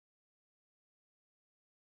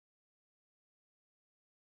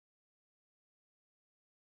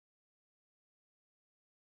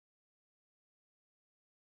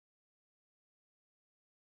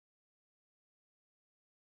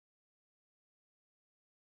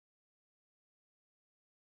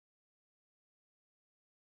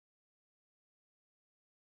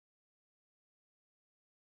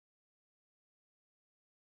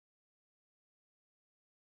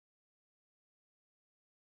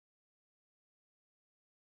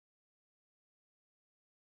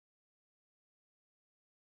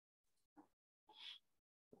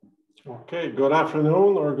Okay, good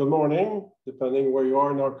afternoon or good morning, depending where you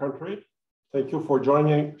are in our country. Thank you for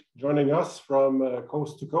joining us from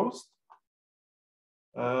coast to coast.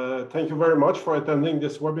 Thank you very much for attending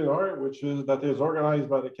this webinar, that is organized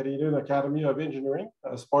by the Canadian Academy of Engineering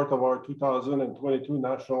as part of our 2022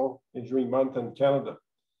 National Engineering Month in Canada.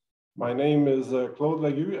 My name is Claude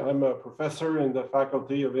Lagu. I'm a professor in the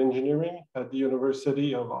Faculty of Engineering at the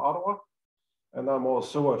University of Ottawa, and I'm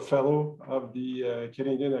also a fellow of the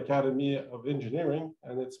Canadian Academy of Engineering,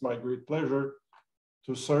 and it's my great pleasure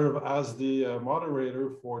to serve as the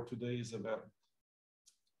moderator for today's event.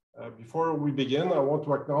 Before we begin, I want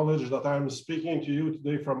to acknowledge that I'm speaking to you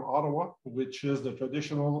today from Ottawa, which is the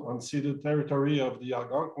traditional unceded territory of the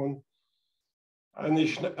Algonquin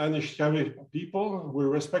Anishinaabe people. We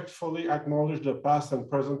respectfully acknowledge the past and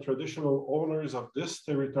present traditional owners of this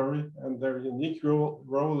territory and their unique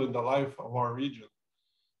role in the life of our region.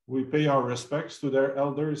 We pay our respects to their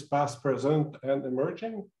elders, past, present, and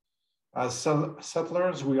emerging. As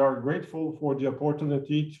settlers, we are grateful for the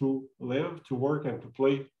opportunity to live, to work, and to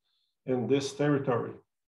play in this territory.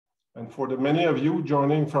 And for the many of you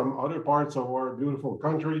joining from other parts of our beautiful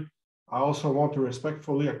country, I also want to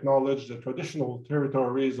respectfully acknowledge the traditional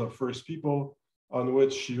territories of First People on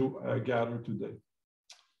which you gather today.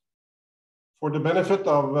 For the benefit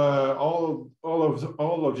of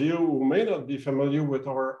all of you who may not be familiar with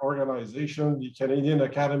our organization, the Canadian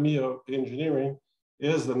Academy of Engineering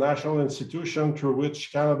is the national institution through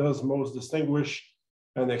which Canada's most distinguished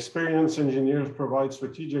and experienced engineers provide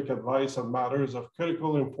strategic advice on matters of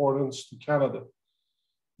critical importance to Canada.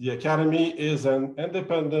 The Academy is an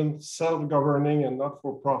independent, self-governing, and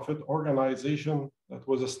not-for-profit organization that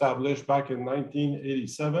was established back in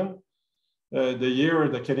 1987, the year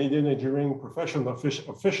the Canadian engineering profession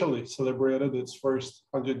officially celebrated its first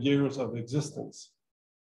 100 years of existence.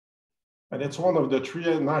 And it's one of the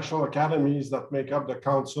 3 national academies that make up the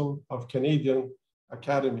Council of Canadian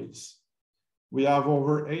Academies. We have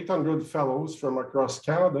over 800 fellows from across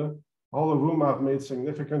Canada, all of whom have made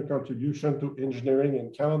significant contribution to engineering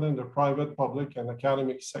in Canada in the private, public, and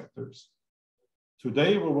academic sectors.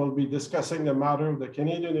 Today, we will be discussing the matter of the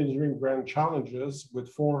Canadian Engineering Grand Challenges with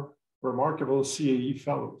 4 remarkable CAE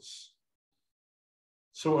fellows.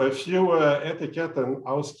 So a few etiquette and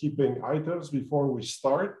housekeeping items before we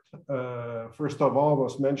start. First of all, I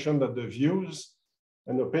must mention that the views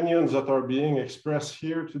and opinions that are being expressed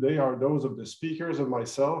here today are those of the speakers and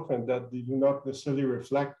myself, and that they do not necessarily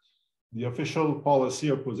reflect the official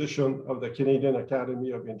policy or position of the Canadian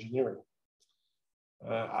Academy of Engineering.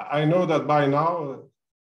 I know that by now,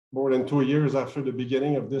 more than 2 years after the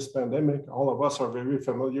beginning of this pandemic, all of us are very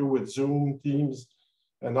familiar with Zoom, Teams,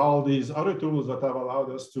 and all these other tools that have allowed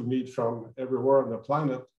us to meet from everywhere on the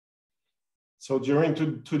planet. So during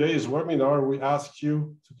today's webinar, we ask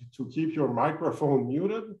you to keep your microphone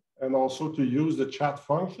muted and also to use the chat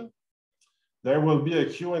function. There will be a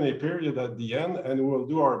Q&A period at the end, and we will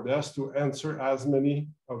do our best to answer as many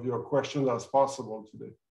of your questions as possible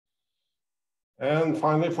today. And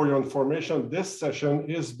finally, for your information, this session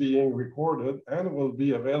is being recorded and will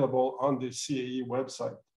be available on the CAE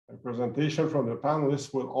website. A presentation from the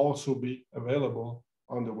panelists will also be available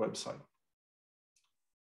on the website.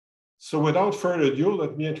 So without further ado,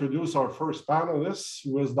 let me introduce our first panelist,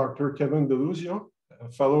 who is Dr. Kevin Deluzio, a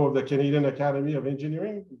fellow of the Canadian Academy of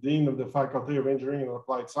Engineering, Dean of the Faculty of Engineering and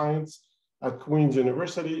Applied Science at Queen's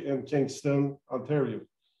University in Kingston, Ontario.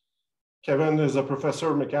 Kevin is a professor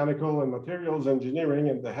of mechanical and materials engineering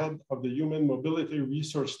and the head of the Human Mobility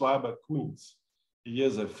Research Lab at Queen's. He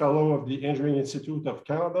is a fellow of the Engineering Institute of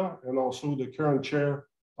Canada and also the current chair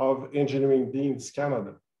of Engineering Deans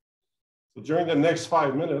Canada. So during the next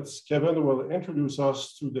 5 minutes, Kevin will introduce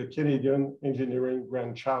us to the Canadian Engineering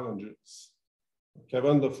Grand Challenges.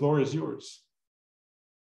 Kevin, the floor is yours.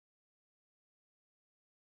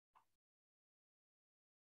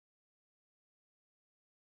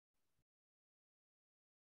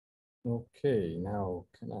 Okay, now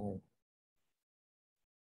can I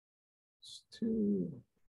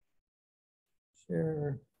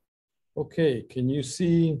share? Okay, can you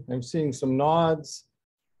see? I'm seeing some nods.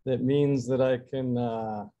 That means that I can,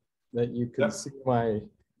 that you can see my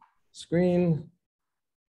screen,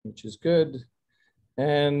 which is good.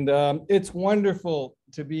 And it's wonderful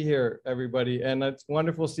to be here, everybody. And it's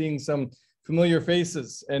wonderful seeing some familiar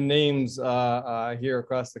faces and names here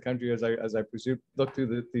across the country as I look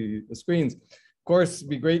through the screens. Of course, it'd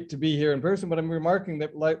be great to be here in person, but I'm remarking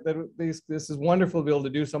that this is wonderful to be able to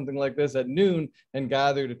do something like this at noon and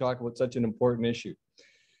gather to talk about such an important issue.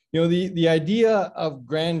 You know, the idea of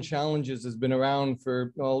grand challenges has been around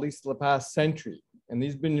for, well, at least the past century. And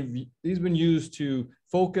these been used to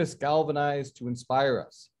focus, galvanize, to inspire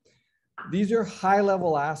us. These are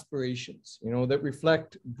high-level aspirations, that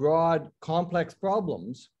reflect broad, complex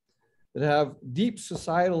problems that have deep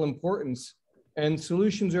societal importance, and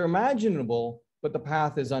solutions are imaginable, but the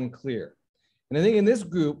path is unclear. And I think in this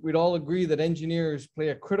group, we'd all agree that engineers play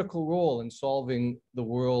a critical role in solving the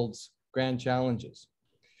world's grand challenges.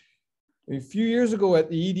 A few years ago at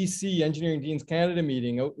the EDC, Engineering Deans Canada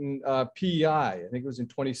meeting out in PEI, I think it was in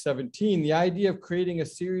 2017, the idea of creating a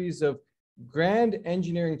series of grand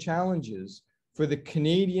engineering challenges for the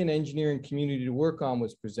Canadian engineering community to work on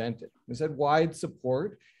was presented. This had wide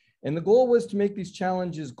support, and the goal was to make these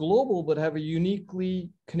challenges global, but have a uniquely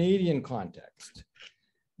Canadian context.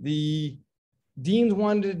 The Deans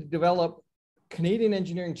wanted to develop Canadian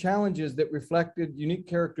engineering challenges that reflected unique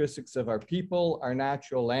characteristics of our people, our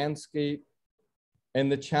natural landscape, and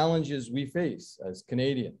the challenges we face as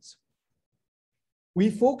Canadians. We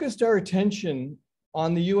focused our attention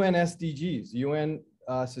on the UN SDGs, the UN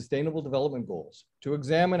Sustainable Development Goals, to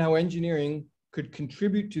examine how engineering could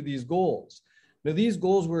contribute to these goals. Now, these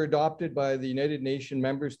goals were adopted by the United Nations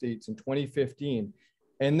member states in 2015,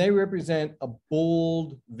 and they represent a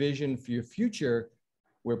bold vision for your future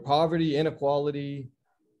where poverty, inequality,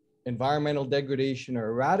 environmental degradation are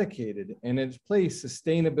eradicated, and in its place,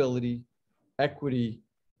 sustainability, equity,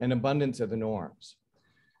 and abundance are the norms.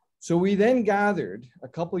 So we then gathered a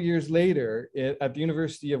couple years later at the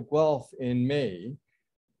University of Guelph in May,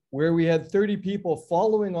 where we had 30 people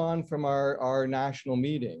following on from our national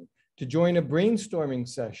meeting to join a brainstorming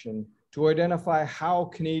session to identify how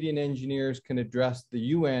Canadian engineers can address the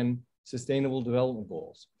UN Sustainable Development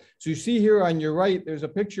Goals. So you see here on your right, there's a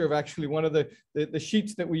picture of actually one of the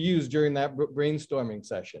sheets that we used during that brainstorming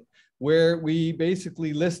session, where we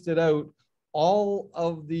basically listed out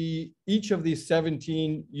each of these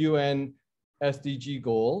 17 UN SDG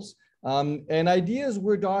goals. And ideas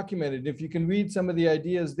were documented. If you can read some of the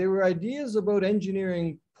ideas, there were ideas about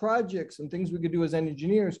engineering projects and things we could do as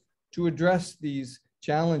engineers to address these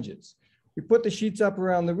challenges. We put the sheets up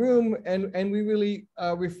around the room and we really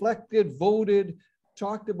reflected, voted,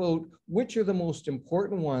 talked about which are the most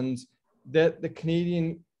important ones that the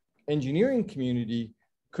Canadian engineering community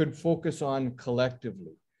could focus on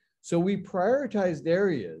collectively. So we prioritized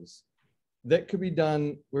areas that could be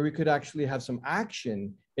done where we could actually have some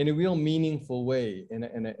action in a real meaningful way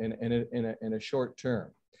in a short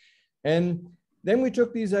term. And then we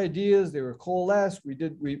took these ideas, they were coalesced,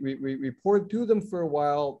 we poured through them for a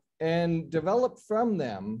while and developed from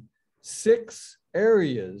them 6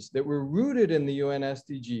 areas that were rooted in the UN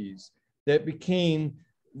SDGs that became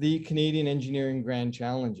the Canadian Engineering Grand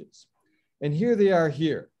Challenges. And here they are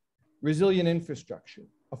here: resilient infrastructure,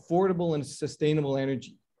 affordable and sustainable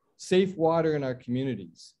energy, safe water in our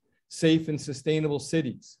communities, safe and sustainable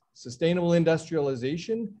cities, sustainable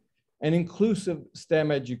industrialization, and inclusive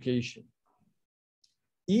STEM education.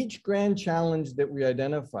 Each grand challenge that we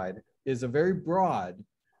identified is a very broad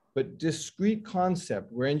but discrete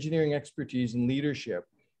concept where engineering expertise and leadership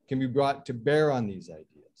can be brought to bear on these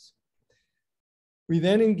ideas. We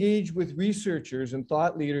then engage with researchers and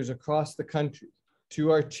thought leaders across the country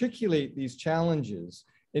to articulate these challenges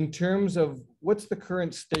in terms of what's the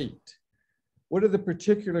current state, what are the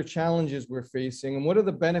particular challenges we're facing, and what are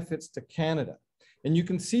the benefits to Canada. And you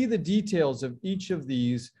can see the details of each of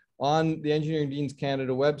these on the Engineering Deans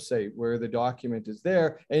Canada website, where the document is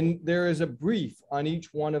there. And there is a brief on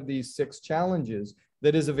each one of these 6 challenges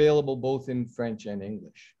that is available both in French and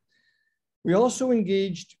English. We also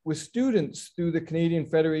engaged with students through the Canadian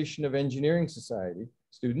Federation of Engineering Society,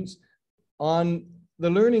 students, on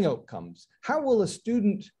the learning outcomes. How will a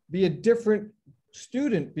student be a different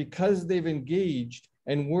student because they've engaged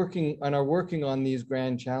and are working on these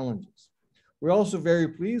grand challenges? We're also very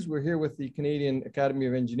pleased, we're here with the Canadian Academy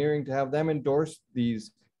of Engineering to have them endorse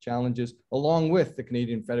these challenges along with the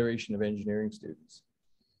Canadian Federation of Engineering Students.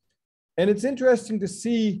 And it's interesting to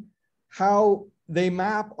see how they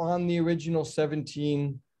map on the original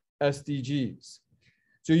 17 SDGs.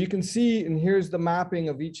 So you can see, and here's the mapping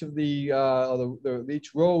of each of each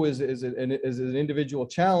row is an individual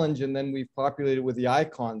challenge, and then we've populated with the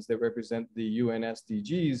icons that represent the UN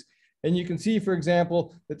SDGs. And you can see, for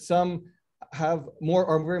example, that some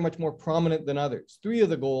are very much more prominent than others. 3 of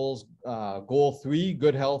the goals, goal 3,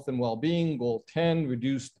 good health and well-being, goal 10,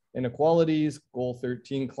 reduced inequalities, goal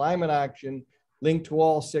 13, climate action, linked to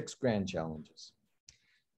all 6 grand challenges.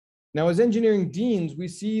 Now, as engineering deans, we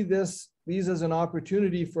see these as an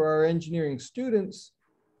opportunity for our engineering students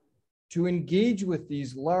to engage with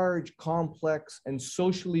these large, complex, and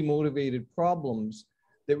socially motivated problems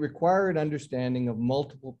that require an understanding of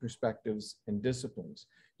multiple perspectives and disciplines.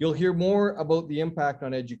 You'll hear more about the impact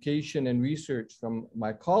on education and research from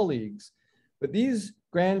my colleagues, but these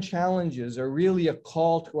grand challenges are really a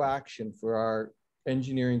call to action for our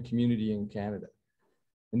engineering community in Canada.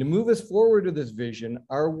 And to move us forward to this vision,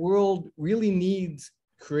 our world really needs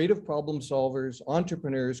creative problem solvers,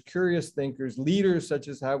 entrepreneurs, curious thinkers, leaders such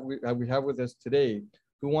as we have with us today,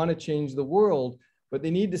 who want to change the world, but they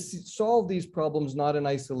need to solve these problems not in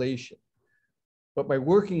isolation, but by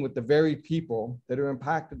working with the very people that are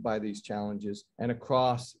impacted by these challenges and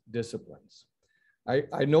across disciplines.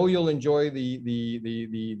 I know you'll enjoy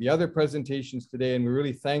the other presentations today, and we're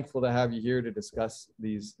really thankful to have you here to discuss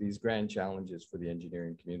these grand challenges for the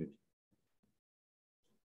engineering community.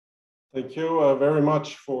 Thank you very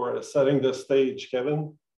much for setting the stage,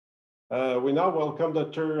 Kevin. We now welcome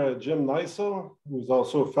Dr. Jim Neisel, who's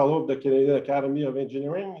also a fellow of the Canadian Academy of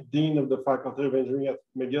Engineering, Dean of the Faculty of Engineering at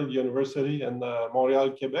McGill University in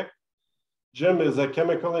Montreal, Quebec. Jim is a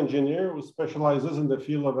chemical engineer who specializes in the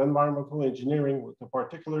field of environmental engineering with a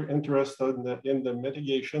particular interest in the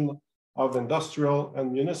mitigation of industrial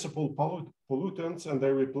and municipal pollutants and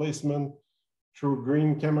their replacement through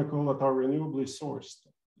green chemical that are renewably sourced.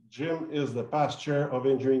 Jim is the past chair of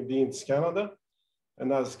Engineering Deans Canada.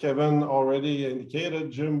 And as Kevin already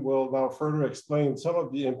indicated, Jim will now further explain some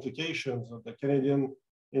of the implications of the Canadian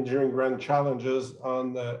Engineering Grand Challenges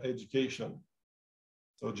on education.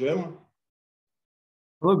 So Jim.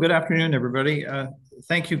 Hello, good afternoon, everybody.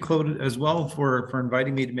 Thank you, Claude, as well for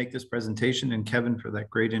inviting me to make this presentation, and Kevin for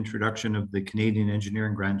that great introduction of the Canadian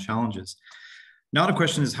Engineering Grand Challenges. Now the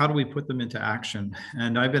question is, how do we put them into action?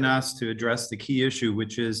 And I've been asked to address the key issue,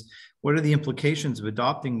 which is, what are the implications of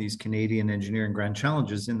adopting these Canadian Engineering Grand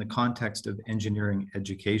Challenges in the context of engineering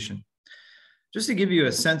education? Just to give you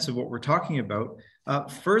a sense of what we're talking about,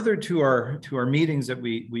 further to our meetings that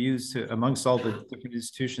we use to, amongst all the different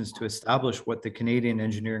institutions, to establish what the Canadian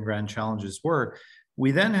Engineering Grand Challenges were,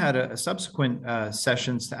 we then had a subsequent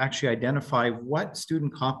sessions to actually identify what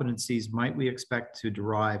student competencies might we expect to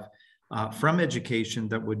derive from education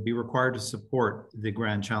that would be required to support the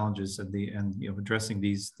grand challenges and addressing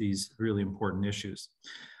these really important issues.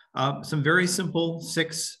 Some very simple,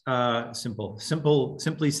 simply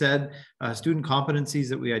said, student competencies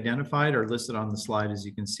that we identified are listed on the slide, as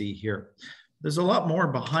you can see here. There's a lot more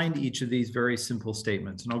behind each of these very simple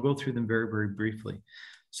statements, and I'll go through them very, very briefly.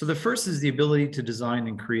 So the first is the ability to design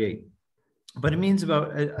and create, but it means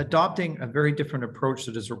about adopting a very different approach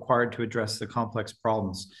that is required to address the complex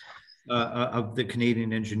problems of the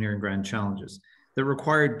Canadian Engineering Grand Challenges that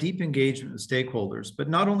require deep engagement with stakeholders, but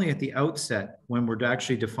not only at the outset when we're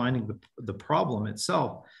actually defining the problem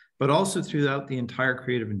itself, but also throughout the entire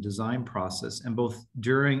creative and design process, and both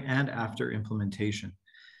during and after implementation.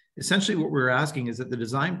 Essentially, what we're asking is that the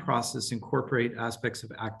design process incorporate aspects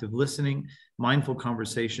of active listening, mindful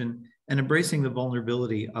conversation, and embracing the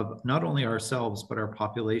vulnerability of not only ourselves, but our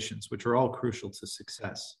populations, which are all crucial to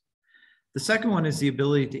success. The second one is the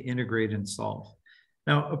ability to integrate and solve.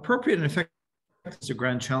 Now, appropriate and effective to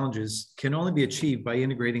grand challenges can only be achieved by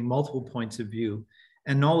integrating multiple points of view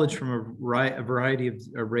and knowledge from a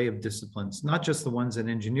array of disciplines, not just the ones that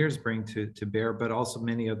engineers bring to bear, but also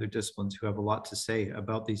many other disciplines who have a lot to say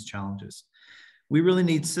about these challenges. We really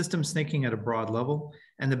need systems thinking at a broad level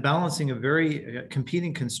and the balancing of very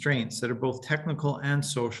competing constraints that are both technical and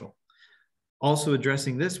social. Also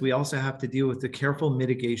addressing this, we also have to deal with the careful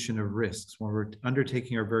mitigation of risks. When we're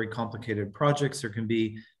undertaking our very complicated projects, there can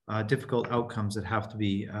be difficult outcomes that have to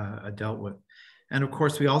be dealt with. And of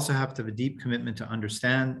course, we also have to have a deep commitment to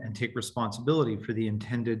understand and take responsibility for the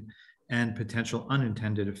intended and potential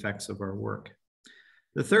unintended effects of our work.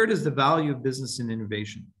 The third is the value of business and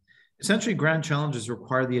innovation. Essentially, grand challenges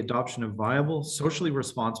require the adoption of viable, socially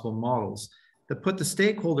responsible models that put the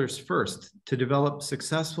stakeholders first to develop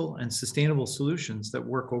successful and sustainable solutions that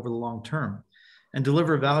work over the long term and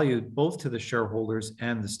deliver value both to the shareholders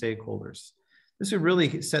and the stakeholders. This would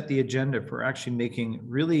really set the agenda for actually making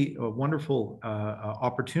really wonderful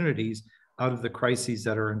opportunities out of the crises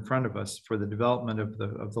that are in front of us for the development of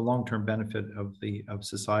the long-term benefit of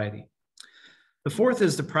society. The fourth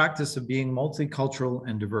is the practice of being multicultural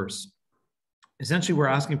and diverse. Essentially, we're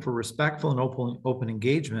asking for respectful and open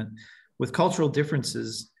engagement with cultural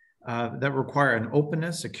differences that require an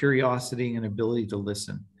openness, a curiosity, and ability to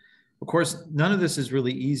listen. Of course, none of this is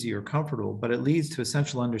really easy or comfortable, but it leads to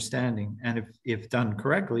essential understanding, and if done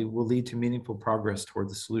correctly, will lead to meaningful progress toward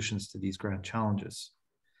the solutions to these grand challenges.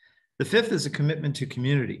 The fifth is a commitment to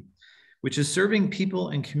community, which is serving people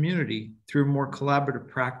and community through more collaborative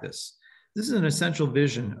practice. This is an essential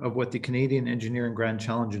vision of what the Canadian Engineering Grand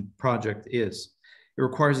Challenge project is. It It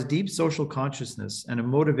requires a deep social consciousness and a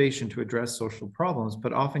motivation to address social problems,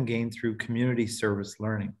 but often gained through community service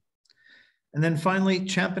learning. And then finally,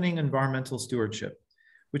 championing environmental stewardship,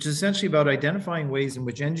 which is essentially about identifying ways in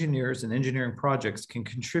which engineers and engineering projects can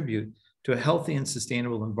contribute to a healthy and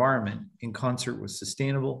sustainable environment in concert with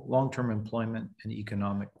sustainable long-term employment and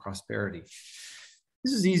economic prosperity.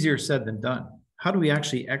 This is easier said than done. How do we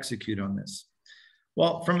actually execute on this?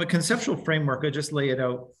 Well, from a conceptual framework, I just lay it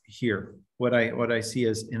out here. What I see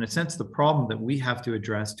as, in a sense, the problem that we have to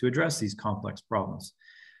address these complex problems.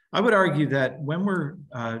 I would argue that when we're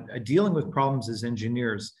dealing with problems as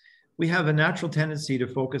engineers, we have a natural tendency to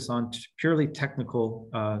focus on purely technical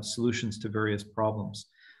solutions to various problems.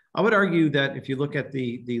 I would argue that if you look at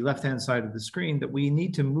the left-hand side of the screen, that we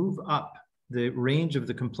need to move up the range of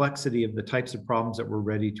the complexity of the types of problems that we're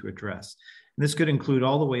ready to address. And this could include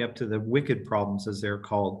all the way up to the wicked problems, as they're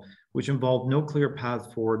called, which involve no clear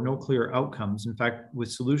path forward, no clear outcomes, in fact,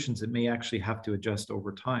 with solutions that may actually have to adjust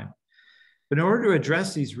over time. But in order to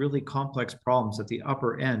address these really complex problems at the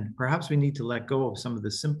upper end, perhaps we need to let go of some of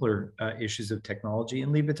the simpler issues of technology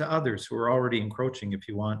and leave it to others who are already encroaching, if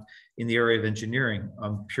you want, in the area of engineering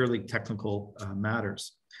on purely technical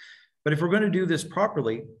matters. But if we're going to do this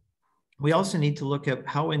properly, we also need to look at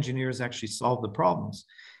how engineers actually solve the problems.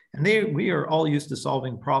 And we are all used to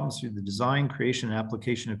solving problems through the design, creation, and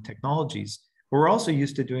application of technologies, but we're also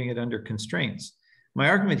used to doing it under constraints. My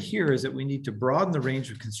argument here is that we need to broaden the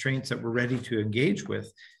range of constraints that we're ready to engage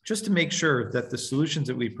with, just to make sure that the solutions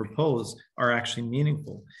that we propose are actually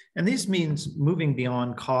meaningful. And this means moving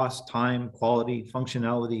beyond cost, time, quality,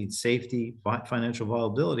 functionality, safety, financial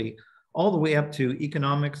viability, all the way up to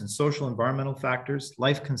economics and social environmental factors,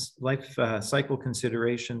 life cycle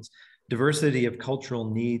considerations, diversity of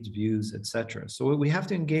cultural needs, views, etc. So we have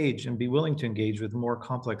to engage and be willing to engage with a more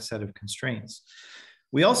complex set of constraints.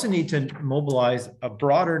 We also need to mobilize a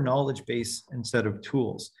broader knowledge base instead of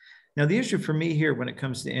tools. Now, the issue for me here when it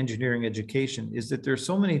comes to engineering education is that there are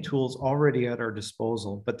so many tools already at our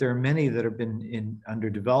disposal, but there are many that have been under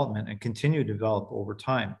development and continue to develop over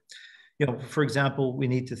time. You know, for example, we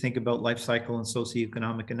need to think about life cycle and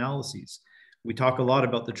socioeconomic analyses. We talk a lot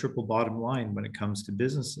about the triple bottom line when it comes to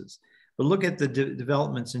businesses, but look at the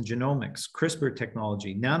developments in genomics, CRISPR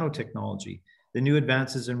technology, nanotechnology, the new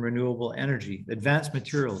advances in renewable energy, advanced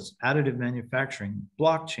materials, additive manufacturing,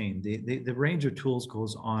 blockchain, the range of tools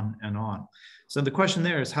goes on and on. So the question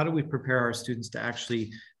there is, how do we prepare our students to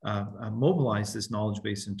actually mobilize this knowledge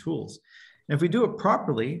base and tools? And if we do it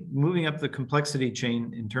properly, moving up the complexity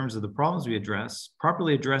chain in terms of the problems we address,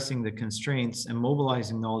 properly addressing the constraints and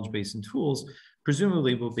mobilizing knowledge base and tools,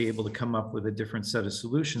 presumably we'll be able to come up with a different set of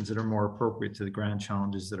solutions that are more appropriate to the grand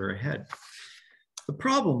challenges that are ahead. The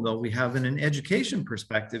problem, though, we have in an education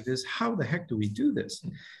perspective is how the heck do we do this?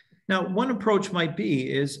 Now, one approach might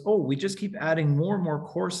be is, oh, we just keep adding more and more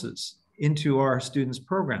courses into our students'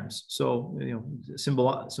 programs. So, you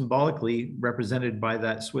know, symbolically represented by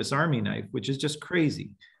that Swiss Army knife, which is just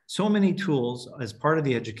crazy. So many tools as part of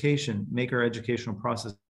the education make our educational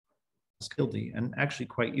process guilty and actually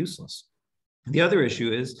quite useless. The other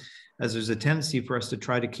issue is, as there's a tendency for us to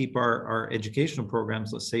try to keep our educational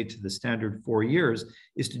programs, let's say to the standard 4 years,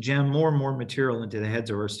 is to jam more and more material into the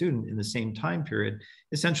heads of our student in the same time period,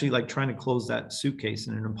 essentially like trying to close that suitcase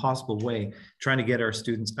in an impossible way, trying to get our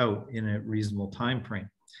students out in a reasonable time frame.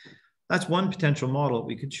 That's one potential model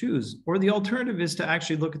we could choose. Or the alternative is to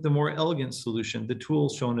actually look at the more elegant solution, the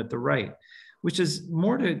tools shown at the right, which is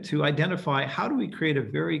more to identify how do we create a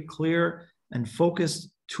very clear and focused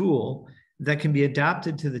tool that can be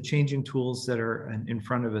adapted to the changing tools that are in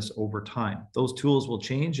front of us over time. Those tools will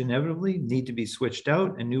change inevitably, need to be switched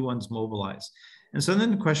out, and new ones mobilized. And so then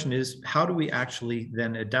the question is, how do we actually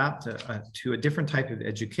then adapt to a different type of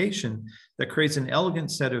education that creates an elegant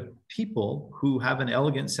set of people who have an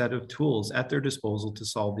elegant set of tools at their disposal to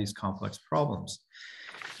solve these complex problems?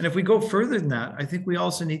 And if we go further than that, I think we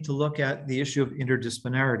also need to look at the issue of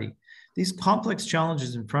interdisciplinarity. These complex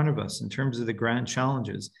challenges in front of us in terms of the grand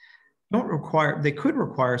challenges they could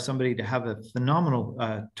require somebody to have a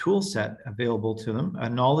phenomenal tool set available to them, a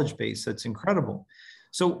knowledge base that's incredible.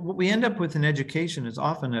 So what we end up with in education is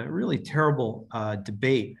often a really terrible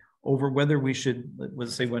debate over whether we should,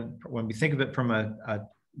 let's say when we think of it from a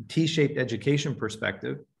T-shaped education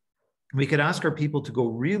perspective, we could ask our people to go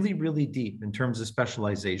really, really deep in terms of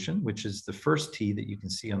specialization, which is the first T that you can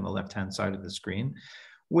see on the left-hand side of the screen,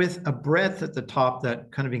 with a breadth at the top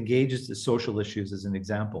that kind of engages the social issues as an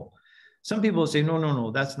example. Some people say,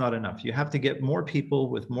 no, that's not enough. You have to get more people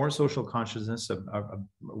with more social consciousness, a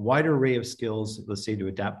wider array of skills, let's say, to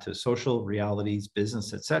adapt to social realities,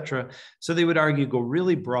 business, etc. So they would argue go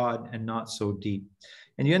really broad and not so deep.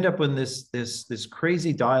 And you end up with this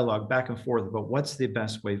crazy dialogue back and forth about what's the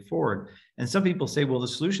best way forward. And some people say, well, the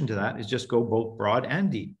solution to that is just go both broad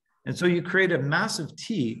and deep. And so you create a massive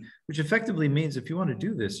T, which effectively means if you want to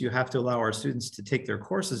do this, you have to allow our students to take their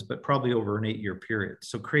courses, but probably over an 8-year period.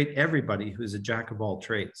 So create everybody who's a jack of all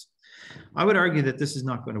trades. I would argue that this is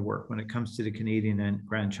not going to work when it comes to the Canadian and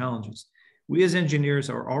Grand Challenges. We as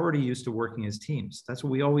engineers are already used to working as teams. That's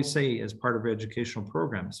what we always say as part of our educational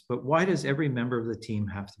programs. But why does every member of the team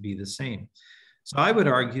have to be the same? So I would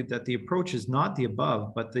argue that the approach is not the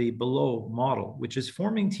above, but the below model, which is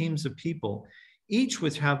forming teams of people, each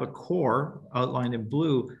which have a core outlined in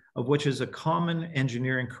blue, of which is a common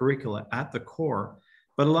engineering curricula at the core,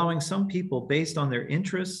 but allowing some people based on their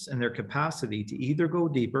interests and their capacity to either go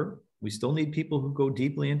deeper. We still need people who go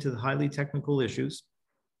deeply into the highly technical issues,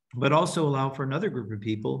 but also allow for another group of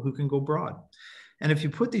people who can go broad. And if you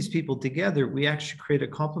put these people together, we actually create a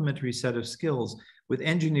complementary set of skills with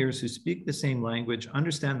engineers who speak the same language,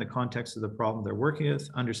 understand the context of the problem they're working with,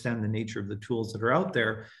 understand the nature of the tools that are out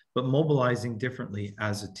there, but mobilizing differently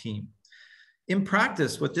as a team. In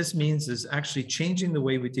practice, what this means is actually changing the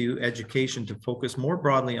way we do education to focus more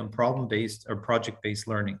broadly on problem-based or project-based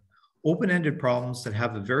learning. Open-ended problems that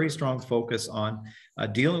have a very strong focus on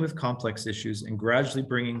dealing with complex issues and gradually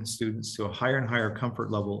bringing students to a higher and higher comfort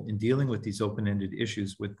level in dealing with these open-ended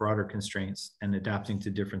issues with broader constraints and adapting to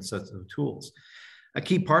different sets of tools. A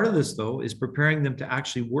key part of this, though, is preparing them to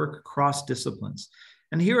actually work across disciplines.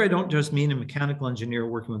 And here I don't just mean a mechanical engineer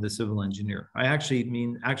working with a civil engineer. I actually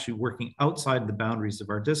mean working outside the boundaries of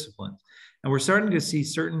our discipline. And we're starting to see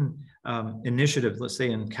certain initiatives, let's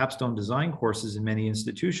say in capstone design courses in many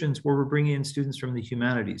institutions, where we're bringing in students from the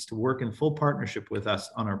humanities to work in full partnership with us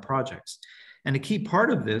on our projects. And a key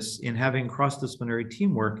part of this in having cross-disciplinary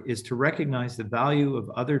teamwork is to recognize the value of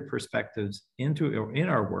other perspectives in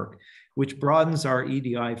our work, which broadens our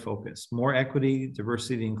EDI focus, more equity,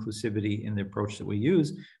 diversity, inclusivity in the approach that we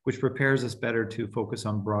use, which prepares us better to focus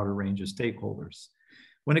on broader range of stakeholders.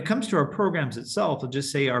 When it comes to our programs itself, I'll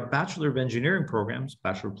just say our Bachelor of Engineering programs,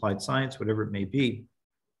 Bachelor of Applied Science, whatever it may be,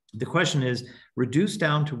 the question is reduce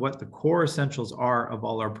down to what the core essentials are of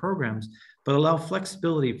all our programs, but allow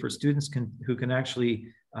flexibility for students who can actually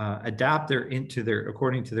adapt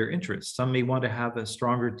according to their interests. Some may want to have a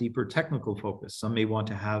stronger, deeper technical focus. Some may want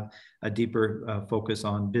to have a deeper focus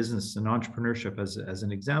on business and entrepreneurship as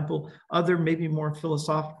an example. Other may be more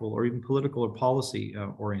philosophical or even political or policy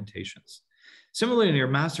orientations. Similarly, in your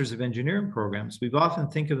Masters of Engineering programs, we've often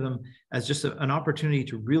think of them as just an opportunity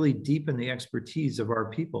to really deepen the expertise of our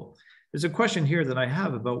people. There's a question here that I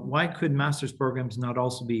have about why could master's programs not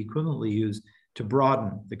also be equivalently used to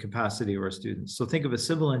broaden the capacity of our students? So think of a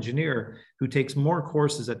civil engineer who takes more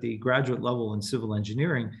courses at the graduate level in civil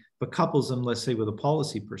engineering, but couples them, let's say, with a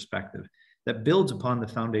policy perspective that builds upon the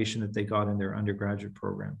foundation that they got in their undergraduate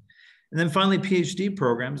program. And then finally, PhD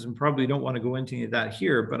programs, and probably don't want to go into any of that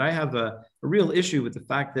here, but I have a real issue with the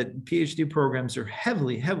fact that PhD programs are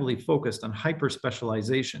heavily focused on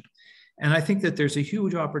hyper-specialization. And I think that there's a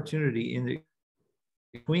huge opportunity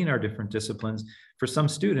between our different disciplines for some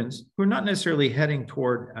students who are not necessarily heading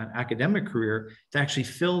toward an academic career to actually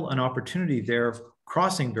fill an opportunity there,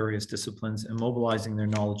 crossing various disciplines and mobilizing their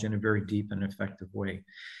knowledge in a very deep and effective way.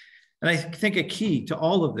 And I think a key to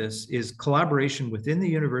all of this is collaboration within the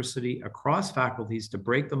university across faculties to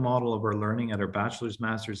break the model of our learning at our bachelor's,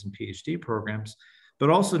 master's, and PhD programs, but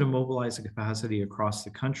also to mobilize the capacity across the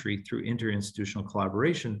country through interinstitutional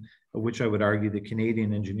collaboration, of which I would argue the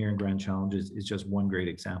Canadian Engineering Grand Challenges is just one great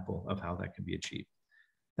example of how that can be achieved.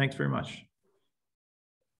 Thanks very much.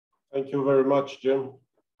 Thank you very much, Jim.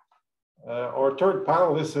 Our third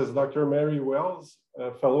panelist is Dr. Mary Wells,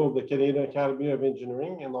 Fellow of the Canadian Academy of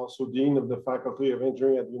Engineering and also Dean of the Faculty of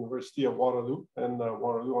Engineering at the University of Waterloo in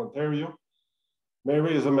Waterloo, Ontario.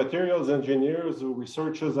 Mary is a materials engineer who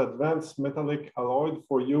researches advanced metallic alloy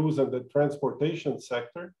for use in the transportation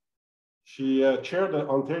sector. She chaired the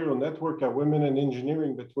Ontario Network of Women in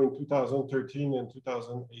Engineering between 2013 and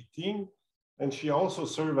 2018. And she also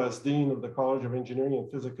served as Dean of the College of Engineering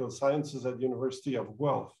and Physical Sciences at the University of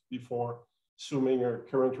Guelph before assuming her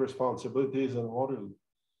current responsibilities in Waterloo.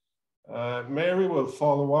 Mary will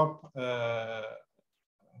follow up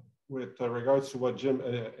with regards to what Jim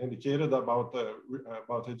indicated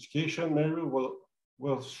about education. Mary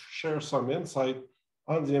will share some insight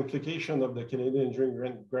on the implication of the Canadian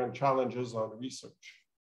Engineering Grand Challenges on research.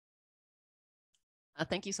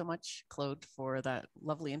 Thank you so much, Claude, for that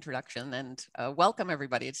lovely introduction, and welcome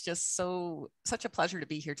everybody. It's just such a pleasure to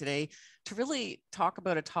be here today to really talk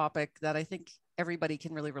about a topic that I think everybody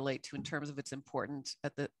can really relate to in terms of its importance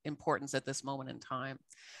at this moment in time.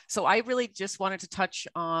 So I really just wanted to touch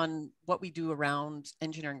on what we do around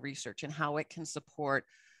engineering research and how it can support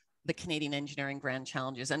the Canadian Engineering Grand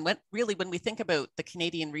Challenges. And when we think about the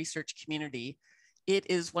Canadian research community, it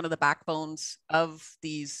is one of the backbones of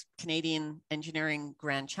these Canadian Engineering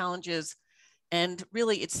Grand Challenges. And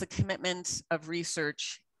really, it's the commitment of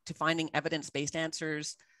research to finding evidence-based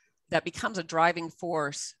answers that becomes a driving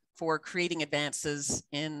force for creating advances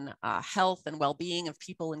in health and well-being of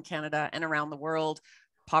people in Canada and around the world,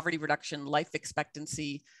 poverty reduction, life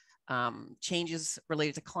expectancy, changes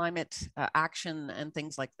related to climate action, and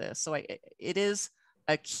things like this. So it is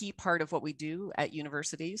a key part of what we do at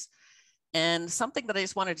universities. And something that I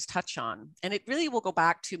just wanted to touch on, and it really will go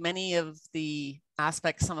back to many of the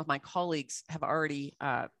aspects some of my colleagues have already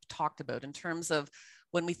talked about in terms of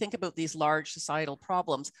when we think about these large societal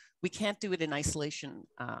problems, we can't do it in isolation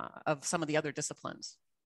of some of the other disciplines.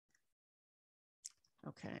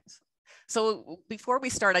 Okay. So before we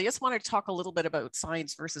start, I just wanted to talk a little bit about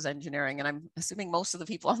science versus engineering. And I'm assuming most of the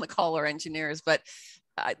people on the call are engineers, but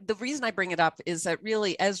the reason I bring it up is that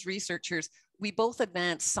really as researchers, we both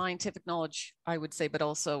advance scientific knowledge, I would say, but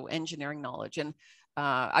also engineering knowledge. And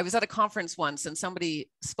I was at a conference once and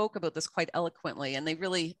somebody spoke about this quite eloquently, and they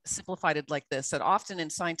really simplified it like this, that often in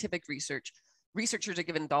scientific research, researchers are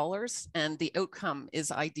given dollars and the outcome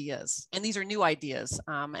is ideas. And these are new ideas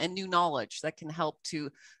and new knowledge that can help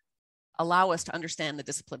to allow us to understand the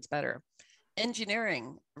disciplines better.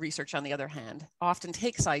 Engineering research, on the other hand, often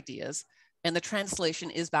takes ideas and the translation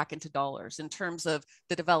is back into dollars in terms of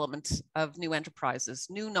the development of new enterprises,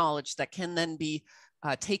 new knowledge that can then be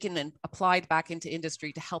taken and applied back into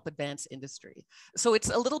industry to help advance industry. So it's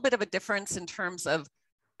a little bit of a difference in terms of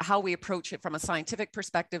how we approach it from a scientific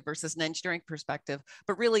perspective versus an engineering perspective.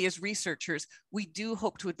 But really, as researchers, we do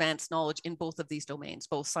hope to advance knowledge in both of these domains,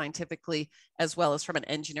 both scientifically as well as from an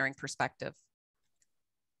engineering perspective.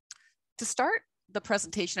 To start the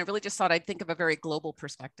presentation, I really just thought I'd think of a very global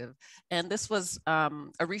perspective. And this was a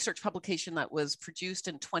research publication that was produced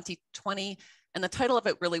in 2020. And the title of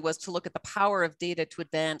it really was to look at the power of data to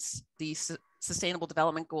advance the Sustainable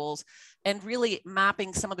Development Goals, and really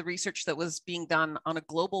mapping some of the research that was being done on a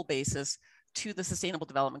global basis to the Sustainable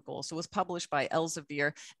Development Goals. So it was published by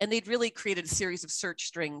Elsevier, and they'd really created a series of search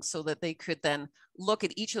strings so that they could then look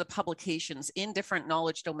at each of the publications in different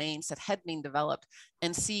knowledge domains that had been developed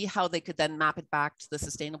and see how they could then map it back to the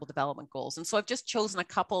Sustainable Development Goals. And so I've just chosen a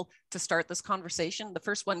couple to start this conversation. The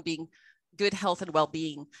first one being good health and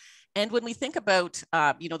well-being. And when we think about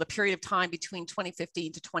the period of time between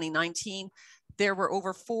 2015 to 2019, there were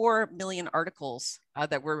over 4 million articles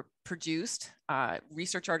that were produced,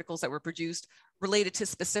 research articles that were produced related to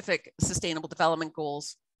specific Sustainable Development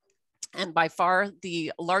Goals. And by far,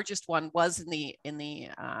 the largest one was in the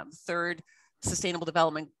third Sustainable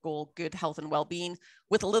Development Goal, good health and well-being,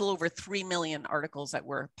 with a little over 3 million articles that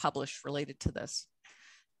were published related to this.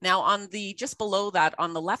 Now, on the just below that,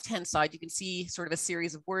 on the left-hand side, you can see sort of a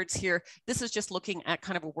series of words here. This is just looking at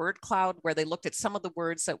kind of a word cloud where they looked at some of the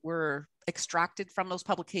words that were extracted from those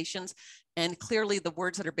publications. And clearly the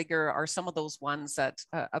words that are bigger are some of those ones that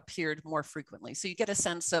appeared more frequently. So you get a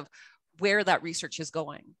sense of where that research is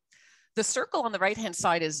going. The circle on the right-hand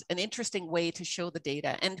side is an interesting way to show the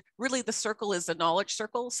data. And really the circle is a knowledge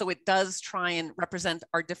circle. So it does try and represent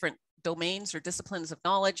our different domains or disciplines of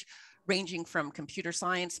knowledge, ranging from computer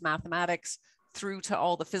science, mathematics, through to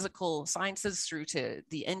all the physical sciences, through to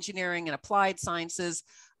the engineering and applied sciences,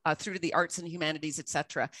 through to the arts and humanities,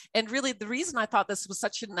 etc. And really the reason I thought this was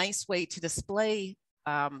such a nice way to display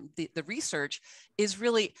the research is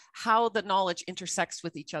really how the knowledge intersects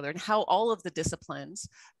with each other and how all of the disciplines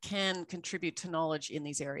can contribute to knowledge in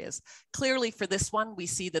these areas. Clearly for this one, we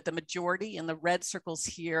see that the majority in the red circles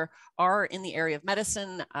here are in the area of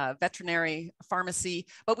medicine, veterinary, pharmacy,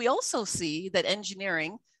 but we also see that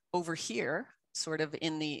engineering over here, sort of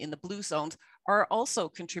in the blue zones, are also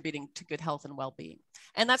contributing to good health and well-being.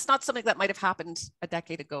 And that's not something that might have happened a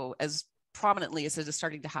decade ago as prominently as it is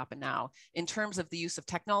starting to happen now in terms of the use of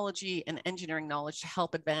technology and engineering knowledge to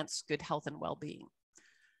help advance good health and well-being.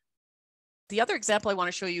 The other example I want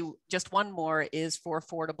to show you, just one more, is for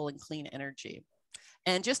affordable and clean energy.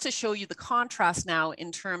 And just to show you the contrast now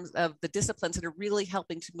in terms of the disciplines that are really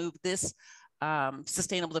helping to move this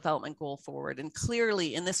Sustainable Development Goal forward. And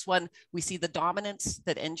clearly in this one, we see the dominance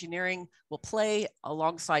that engineering will play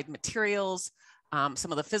alongside materials,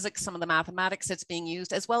 some of the physics, some of the mathematics that's being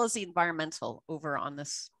used, as well as the environmental over on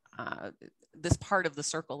this this part of the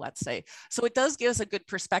circle, let's say. So it does give us a good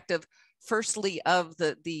perspective, firstly, of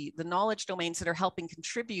the knowledge domains that are helping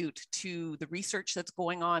contribute to the research that's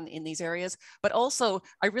going on in these areas. But also,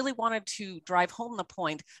 I really wanted to drive home the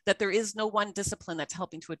point that there is no one discipline that's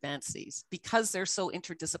helping to advance these, because they're so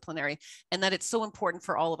interdisciplinary, and that it's so important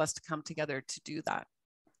for all of us to come together to do that.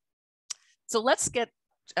 So let's get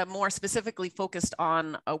more specifically focused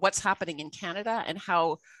on what's happening in Canada and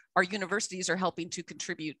how our universities are helping to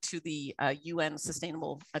contribute to the UN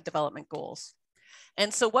Sustainable Development Goals.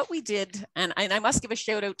 And so what we did, and I must give a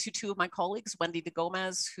shout out to two of my colleagues, Wendy de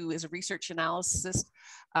Gomez, who is a research analyst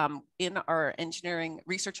in our engineering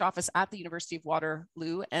research office at the University of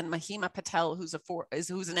Waterloo, and Mahima Patel, who's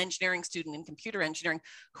an engineering student in computer engineering,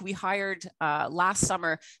 who we hired last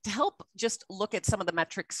summer to help just look at some of the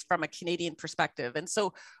metrics from a Canadian perspective. And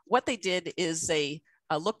so what they did is they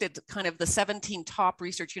looked at kind of the 17 top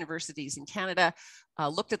research universities in Canada,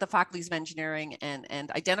 looked at the faculties of engineering,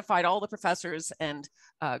 and identified all the professors, and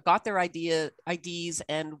got their IDs,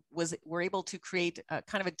 and were able to create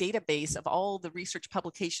kind of a database of all the research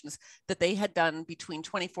publications that they had done between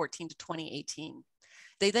 2014 to 2018.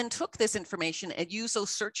 They then took this information and used those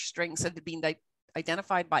search strings that had been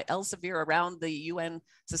identified by Elsevier around the UN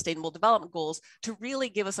Sustainable Development Goals to really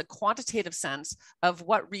give us a quantitative sense of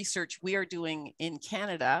what research we are doing in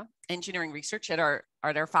Canada, engineering research at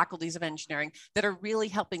our faculties of engineering, that are really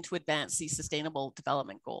helping to advance these Sustainable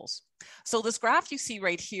Development Goals. So this graph you see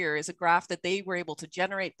right here is a graph that they were able to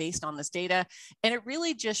generate based on this data. And it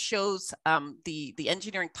really just shows the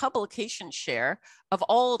engineering publication share of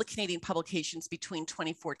all the Canadian publications between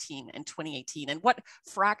 2014 and 2018, and what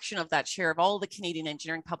fraction of that share of all the Canadian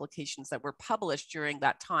engineering publications that were published during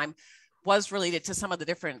that time was related to some of the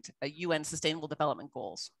different UN Sustainable Development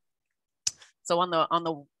Goals. So on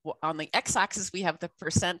the x-axis, we have the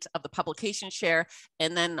percent of the publication share,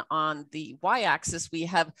 and then on the y-axis, we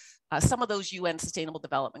have some of those UN Sustainable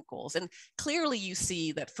Development Goals. And clearly you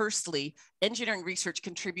see that, firstly, engineering research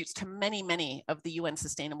contributes to many, many of the UN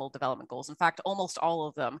Sustainable Development Goals. In fact, almost all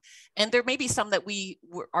of them. And there may be some that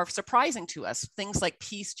are surprising to us, things like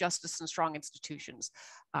peace, justice, and strong institutions.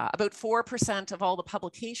 About 4% of all the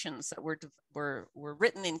publications that were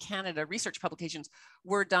written in Canada, research publications,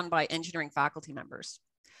 were done by engineering faculty members.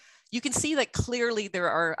 You can see that clearly there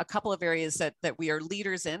are a couple of areas that we are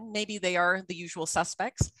leaders in. Maybe they are the usual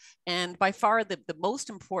suspects. And by far the most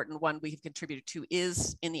important one we have contributed to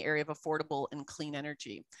is in the area of affordable and clean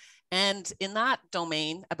energy. And in that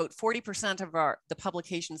domain, about 40% of the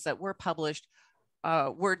publications that were published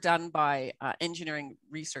were done by engineering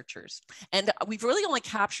researchers. And we've really only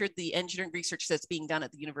captured the engineering research that's being done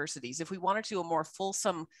at the universities. If we wanted to do a more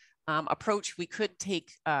fulsome approach, we could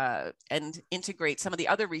take and integrate some of the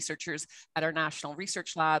other researchers at our national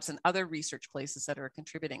research labs and other research places that are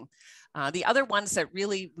contributing. The other ones that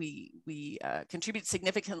really we contribute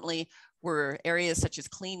significantly were areas such as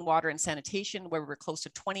clean water and sanitation, where we're close to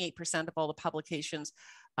 28% of all the publications,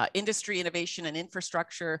 industry, innovation, and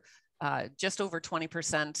infrastructure, just over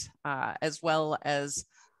 20%, as well as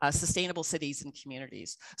sustainable cities and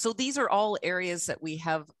communities. So these are all areas that we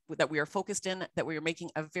are focused in, that we are making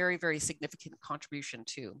a very, very significant contribution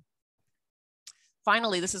to.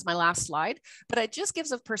 Finally, this is my last slide, but it just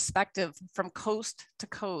gives a perspective from coast to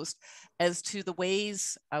coast as to the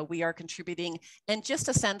ways we are contributing, and just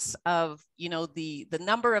a sense of, the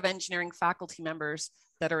number of engineering faculty members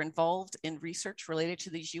that are involved in research related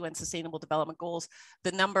to these UN Sustainable Development Goals,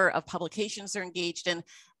 the number of publications they're engaged in,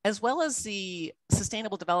 as well as the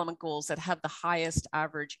Sustainable Development Goals that have the highest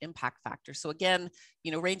average impact factor. So again,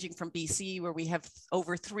 ranging from BC, where we have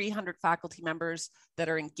over 300 faculty members that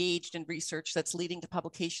are engaged in research that's leading to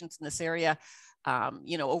publications in this area,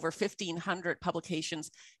 over 1,500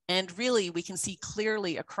 publications. And really, we can see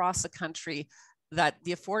clearly across the country that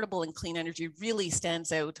the affordable and clean energy really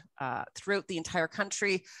stands out throughout the entire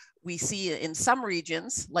country. We see in some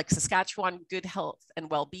regions, like Saskatchewan, good health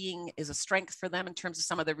and well-being is a strength for them in terms of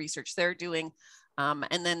some of the research they're doing.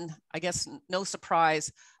 And then I guess no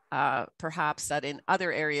surprise, perhaps, that in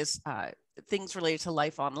other areas, things related to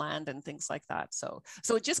life on land and things like that. So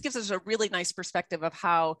it just gives us a really nice perspective of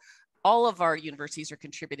how all of our universities are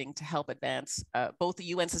contributing to help advance both the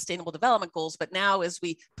UN Sustainable Development Goals, but now as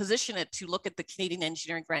we position it to look at the Canadian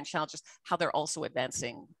Engineering Grand Challenges, how they're also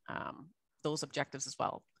advancing those objectives as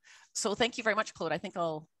well. So thank you very much, Claude. I think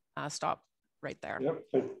I'll stop right there.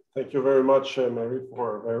 Yep. Thank you very much, Mary,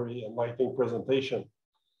 for a very enlightening presentation.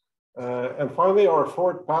 And finally, our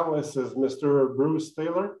fourth panelist is Mr. Bruce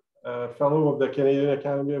Taylor, Fellow of the Canadian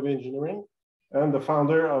Academy of Engineering and the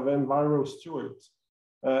founder of EnviroStewart.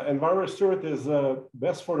 EnviroStewart is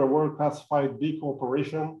Best for the World Classified B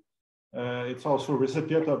Corporation It's also a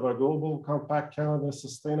recipient of a Global Compact Canada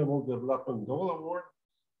Sustainable Development Goal Award.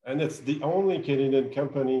 And it's the only Canadian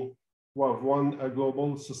company who have won a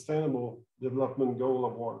Global Sustainable Development Goal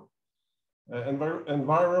Award.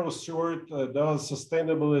 Enviro Stewart does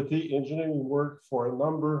sustainability engineering work for a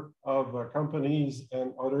number of companies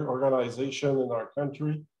and other organizations in our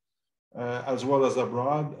country, as well as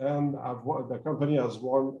abroad, and the company has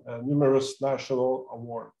won numerous national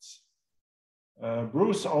awards.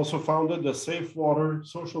 Bruce also founded the Safe Water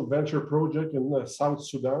Social Venture Project in South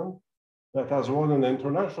Sudan that has won an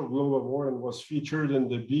International Global Award and was featured in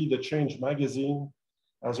the Be the Change magazine,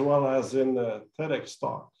 as well as in TEDx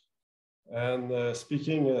Talk. And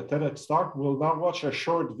speaking TEDx Talk, we'll now watch a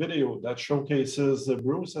short video that showcases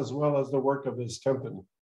Bruce as well as the work of his company.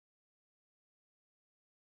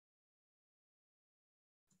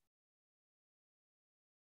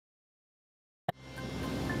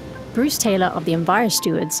 Bruce Taylor of the Enviro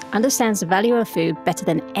Stewards understands the value of food better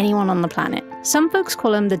than anyone on the planet. Some folks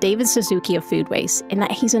call him the David Suzuki of food waste, in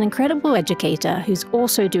that he's an incredible educator who's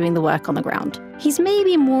also doing the work on the ground. He's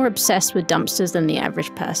maybe more obsessed with dumpsters than the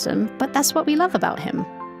average person, but that's what we love about him.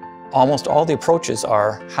 Almost all the approaches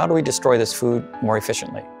are, how do we destroy this food more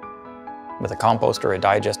efficiently? With a composter or a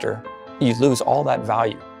digester, you lose all that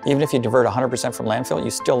value. Even if you divert 100% from landfill,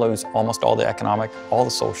 you still lose almost all the economic, all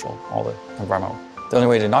the social, all the environmental. The only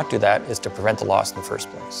way to not do that is to prevent the loss in the first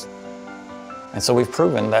place. And so we've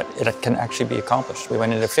proven that it can actually be accomplished. We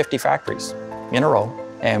went into 50 factories in a row,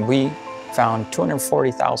 and we found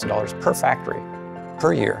 $240,000 per factory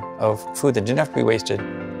per year of food that didn't have to be wasted.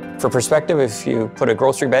 For perspective, if you put a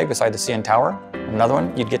grocery bag beside the CN Tower, another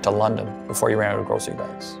one, you'd get to London before you ran out of grocery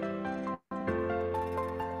bags.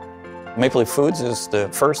 Maple Leaf Foods is the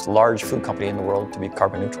first large food company in the world to be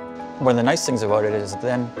carbon neutral. One of the nice things about it is it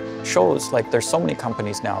then shows, like, there's so many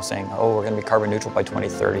companies now saying, oh, we're going to be carbon neutral by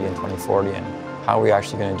 2030 and 2040, and how are we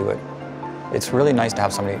actually going to do it? It's really nice to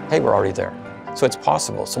have somebody, hey, we're already there. So it's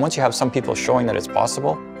possible. So once you have some people showing that it's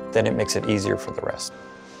possible, then it makes it easier for the rest.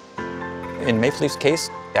 In Maple Leaf's case,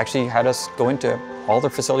 they actually had us go into all their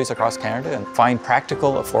facilities across Canada and find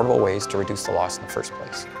practical, affordable ways to reduce the loss in the first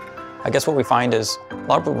place. I guess what we find is a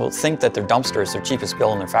lot of people think that their dumpster is their cheapest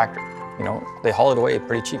bill in their factory. You know, they haul it away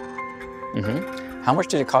pretty cheap. How much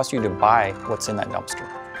did it cost you to buy what's in that dumpster?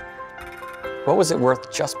 What was it worth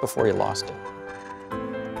just before you lost it?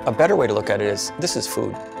 A better way to look at it is, this is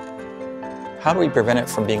food. How do we prevent it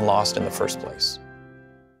from being lost in the first place?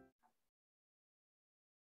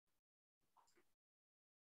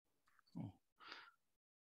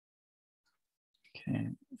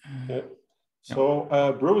 Okay.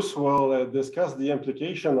 So Bruce will discuss the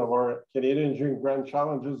implication of our Canadian Engineering Grant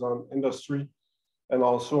Challenges on industry and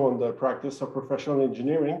also on the practice of professional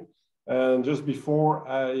engineering. And just before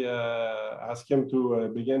I ask him to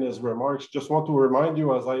begin his remarks, just want to remind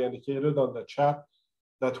you, as I indicated on the chat,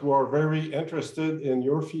 that we are very interested in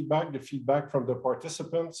your feedback, the feedback from the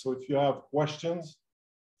participants. So if you have questions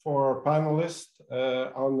for our panelists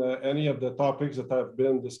on any of the topics that have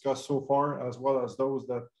been discussed so far, as well as those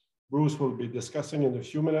that Bruce will be discussing in a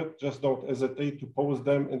few minutes, just don't hesitate to post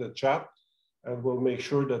them in the chat, and we'll make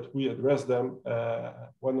sure that we address them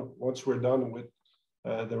once we're done with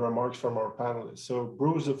the remarks from our panelists. So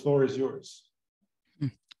Bruce, the floor is yours.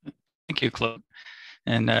 Thank you, Claude.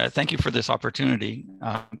 And thank you for this opportunity.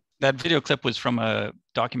 That video clip was from a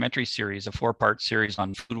documentary series, a 4-part series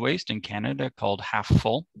on food waste in Canada called Half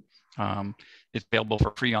Full. It's available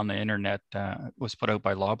for free on the internet. It was put out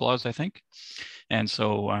by Loblaws, I think. And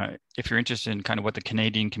so if you're interested in kind of what the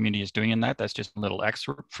Canadian community is doing in that, that's just a little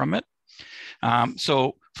excerpt from it.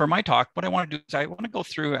 So for my talk, what I want to do is I want to go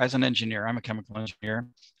through, as an engineer, I'm a chemical engineer,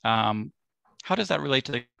 how does that relate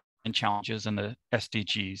to the challenges and the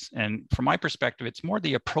SDGs? And from my perspective, it's more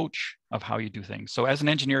the approach of how you do things. So as an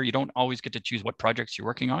engineer, you don't always get to choose what projects you're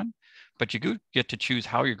working on, but you do get to choose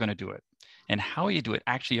how you're going to do it. And how you do it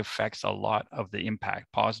actually affects a lot of the impact,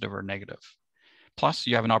 positive or negative. Plus,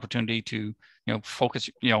 you have an opportunity to, focus,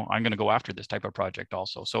 I'm going to go after this type of project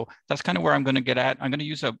also. So that's kind of where I'm going to get at. I'm going to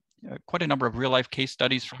use quite a number of real life case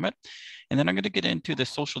studies from it. And then I'm going to get into the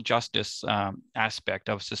social justice aspect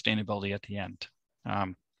of sustainability at the end.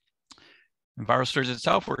 Enviro Stewards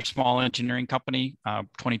itself, we're a small engineering company,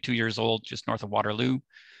 22 years old, just north of Waterloo.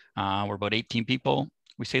 We're about 18 people.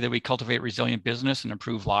 We say that we cultivate resilient business and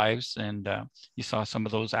improve lives. And you saw some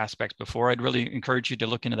of those aspects before. I'd really encourage you to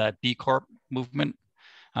look into that B Corp movement.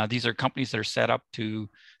 These are companies that are set up to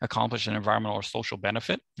accomplish an environmental or social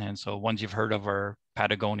benefit. And so ones you've heard of are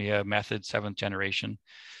Patagonia, Method, 7th Generation.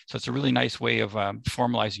 So it's a really nice way of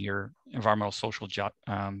formalizing your environmental social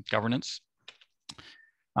governance.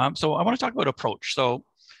 So I want to talk about approach. So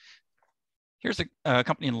Here's a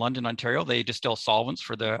company in London, Ontario. They distill solvents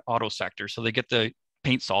for the auto sector. So they get the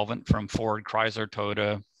paint solvent from Ford, Chrysler,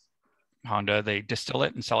 Toyota, Honda. They distill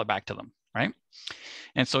it and sell it back to them, right?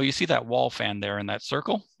 And so you see that wall fan there in that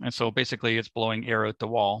circle. And so basically it's blowing air out the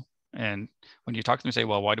wall. And when you talk to them, you say,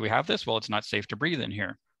 well, why do we have this? Well, it's not safe to breathe in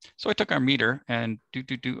here. So I took our meter and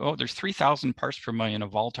oh, there's 3,000 parts per million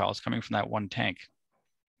of volatiles coming from that one tank.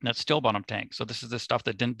 And that's still bottom tank. So this is the stuff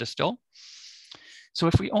that didn't distill. So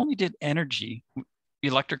if we only did energy,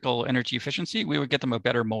 electrical energy efficiency, we would get them a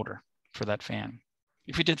better motor for that fan.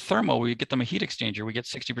 If we did thermal, we would get them a heat exchanger. We get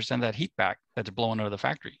 60% of that heat back that's blowing out of the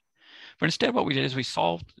factory. But instead what we did is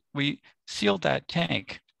we sealed that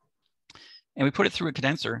tank and we put it through a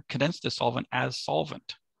condenser, condensed the solvent as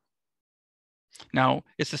solvent. Now,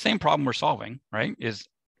 it's the same problem we're solving, right? Is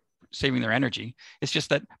saving their energy. It's just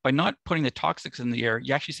that by not putting the toxics in the air,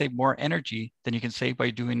 you actually save more energy than you can save by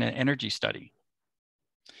doing an energy study.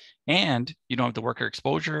 And you don't have the worker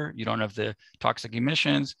exposure, you don't have the toxic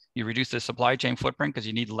emissions, you reduce the supply chain footprint because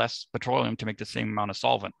you need less petroleum to make the same amount of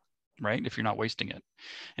solvent, right? If you're not wasting it.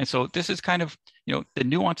 And so this is kind of, the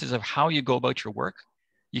nuances of how you go about your work.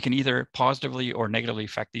 You can either positively or negatively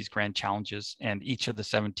affect these grand challenges and each of the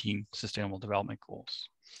 17 sustainable development goals.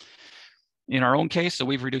 In our own case, so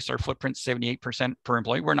we've reduced our footprint 78% per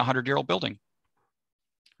employee. We're in a 100-year-old building,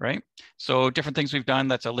 right? So different things we've done,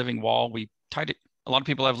 that's a living wall. We tied it. A lot of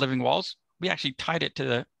people have living walls. We actually tied it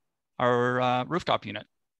to our rooftop unit.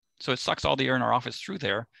 So it sucks all the air in our office through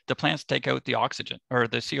there. The plants take out the oxygen or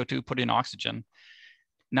the CO2, put in oxygen.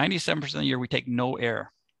 97% of the year, we take no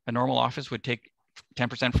air. A normal office would take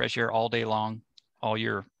 10% fresh air all day long, all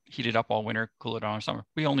year, heat it up all winter, cool it down in summer.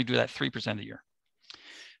 We only do that 3% of the year.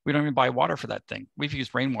 We don't even buy water for that thing. We've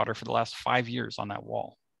used rainwater for the last 5 years on that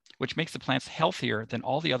wall, which makes the plants healthier than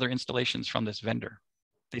all the other installations from this vendor.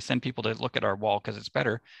 They send people to look at our wall because it's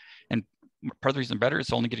better. And part of the reason better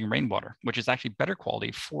is only getting rainwater, which is actually better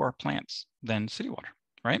quality for plants than city water,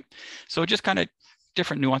 right? So just kind of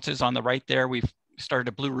different nuances on the right there. We've started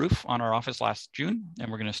a blue roof on our office last June, and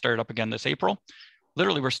we're going to start it up again this April.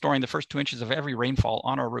 Literally, we're storing the first 2 inches of every rainfall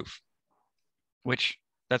on our roof, which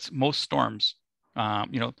that's most storms.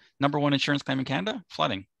 Number one insurance claim in Canada,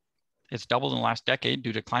 flooding. It's doubled in the last decade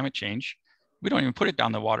due to climate change. We don't even put it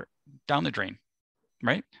down the drain.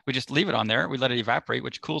 Right? We just leave it on there. We let it evaporate,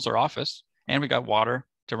 which cools our office. And we got water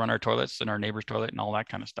to run our toilets and our neighbor's toilet and all that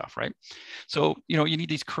kind of stuff, right? So, you need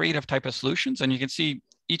these creative type of solutions. And you can see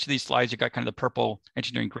each of these slides, you got kind of the purple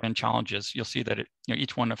engineering grand challenges. You'll see that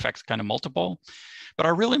each one affects kind of multiple. But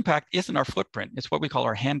our real impact isn't our footprint. It's what we call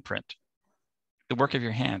our handprint, the work of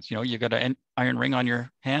your hands. You got an iron ring on your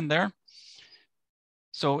hand there.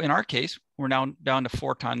 So in our case, we're now down to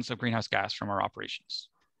 4 tons of greenhouse gas from our operations.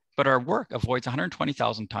 But our work avoids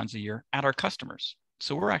 120,000 tons a year at our customers.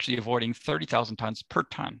 So we're actually avoiding 30,000 tons per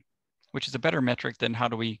ton, which is a better metric than how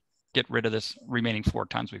do we get rid of this remaining 4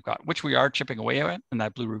 tons we've got, which we are chipping away at, and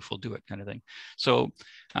that blue roof will do it kind of thing. So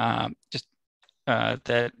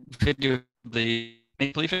that video, the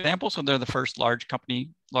Maple Leaf example, so they're the first large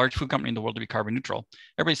food company in the world to be carbon neutral.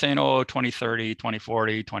 Everybody's saying, oh, 2030,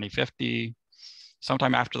 2040, 2050,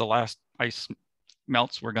 sometime after the last ice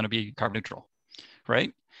melts, we're going to be carbon neutral,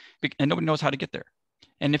 right? And nobody knows how to get there.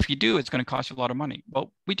 And if you do, it's going to cost you a lot of money.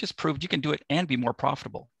 Well, we just proved you can do it and be more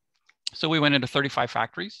profitable. So we went into 35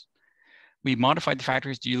 factories. We modified the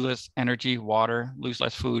factories to use less energy, water, lose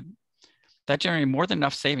less food. That generated more than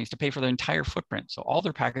enough savings to pay for their entire footprint. So all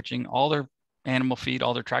their packaging, all their animal feed,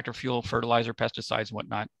 all their tractor fuel, fertilizer, pesticides, and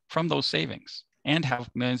whatnot from those savings, and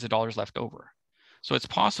have millions of dollars left over. So it's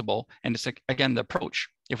possible. And it's, again, the approach.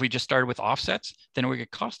 If we just started with offsets, then we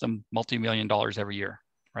could cost them multi-million dollars every year,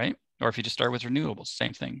 right? Or if you just start with renewables,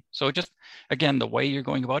 same thing. So just, again, the way you're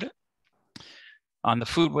going about it. On the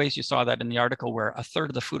food waste, you saw that in the article where 1/3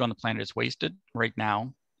 of the food on the planet is wasted right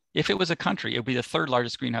now. If it was a country, it would be the 3rd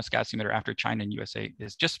largest greenhouse gas emitter after China and USA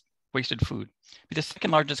is just wasted food. Be the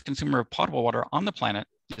 2nd largest consumer of potable water on the planet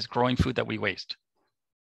is growing food that we waste.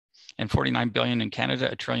 And 49 billion in Canada,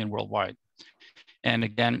 1 trillion worldwide. And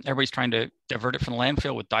again, everybody's trying to divert it from the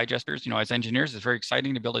landfill with digesters. As engineers, it's very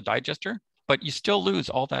exciting to build a digester, but you still lose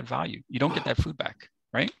all that value. You don't get that food back,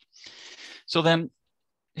 right? So then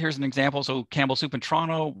here's an example. So Campbell Soup in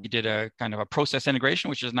Toronto, we did a kind of a process integration,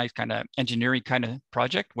 which is a nice kind of engineering kind of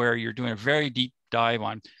project where you're doing a very deep dive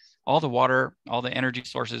on all the water, all the energy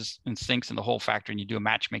sources and sinks in the whole factory, and you do a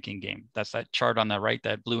matchmaking game. That's that chart on the right,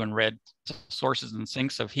 that blue and red sources and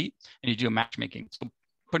sinks of heat, and you do a matchmaking. So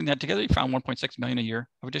putting that together, you found 1.6 million a year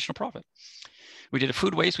of additional profit. We did a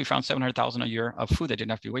food waste. We found 700,000 a year of food that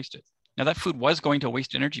didn't have to be wasted. Now that food was going to a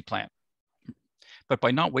waste energy plant, But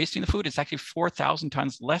by not wasting the food, it's actually 4,000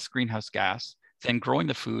 tons less greenhouse gas than growing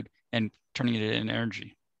the food and turning it into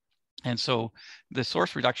energy. And so the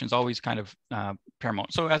source reduction is always kind of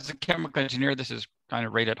paramount. So as a chemical engineer, this is kind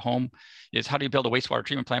of right at home, is how do you build a wastewater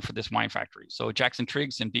treatment plant for this wine factory? So Jackson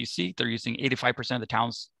Triggs in BC, they're using 85% of the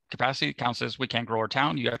town's capacity. Council says we can't grow our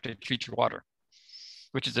town, you have to treat your water,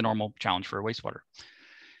 which is a normal challenge for wastewater.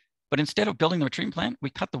 But instead of building them a treatment plant, we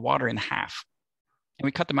cut the water in half. And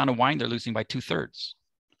we cut the amount of wine they're losing by 2/3.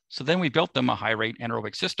 So then we built them a high rate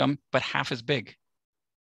anaerobic system, but half as big,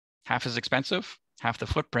 half as expensive, half the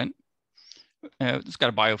footprint. It's got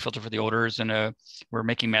a biofilter for the odors, and we're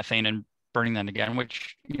making methane and burning them again,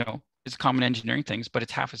 which, you know, is common engineering things, but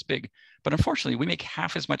it's half as big. But unfortunately, we make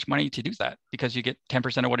half as much money to do that because you get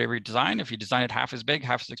 10% of whatever you design. If you design it half as big,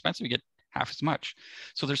 half as expensive, you get half as much.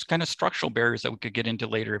 So there's kind of structural barriers that we could get into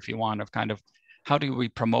later if you want, of kind of how do we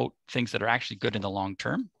promote things that are actually good in the long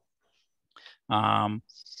term.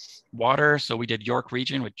 Water, so we did York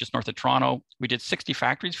region, which just north of Toronto. We did 60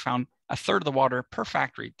 factories, found 1/3 of the water per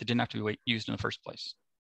factory that didn't have to be used in the first place.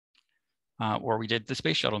 Or we did the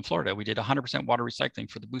space shuttle in Florida. We did 100% water recycling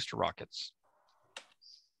for the booster rockets.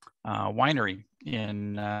 Winery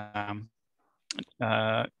in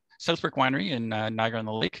Southbrook Winery in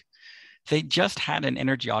Niagara-on-the-Lake. They just had an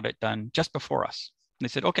energy audit done just before us. And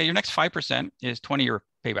they said, okay, your next 5% is 20-year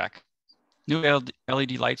payback. New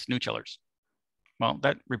LED lights, new chillers. Well,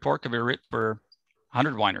 that report could be written for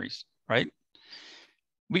 100 wineries, right?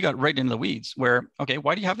 We got right into the weeds where, okay,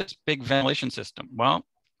 why do you have this big ventilation system? Well,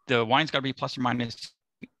 the wine's got to be plus or minus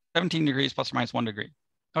 17 degrees, plus or minus 1 degree.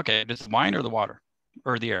 Okay, is it the wine or the water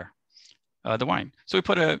or the air? The wine. So we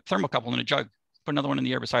put a thermocouple in a jug, put another one in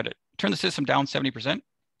the air beside it. Turn the system down 70%.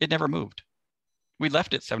 It never moved. We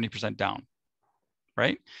left it 70% down,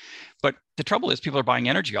 right? But the trouble is people are buying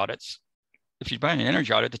energy audits. If you're buying an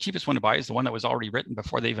energy audit, the cheapest one to buy is the one that was already written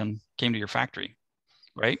before they even came to your factory,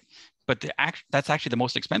 right? But that's actually the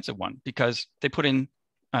most expensive one because they put in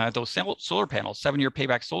those solar panels, 7-year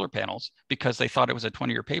payback solar panels, because they thought it was a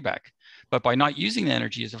 20-year payback. But by not using the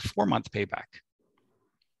energy, is a 4-month payback,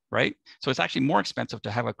 right? So it's actually more expensive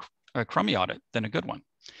to have a crummy audit than a good one,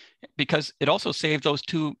 because it also saved those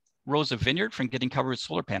 2 rows of vineyard from getting covered with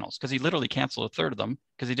solar panels, because he literally canceled 1/3 of them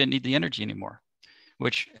because he didn't need the energy anymore,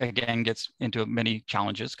 which again gets into many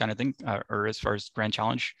challenges kind of thing, or as far as grand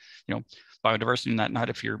challenge, you know, biodiversity and not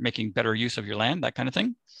if you're making better use of your land, that kind of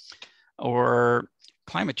thing, or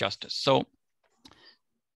climate justice. So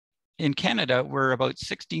in Canada, we're about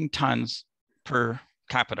 16 tons per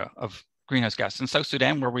capita of greenhouse gas. In South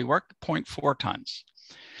Sudan, where we work, 0.4 tons.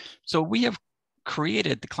 So we have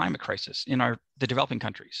created the climate crisis in the developing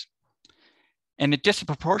countries. And it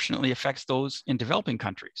disproportionately affects those in developing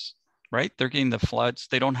countries, right? They're getting the floods.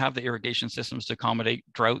 They don't have the irrigation systems to accommodate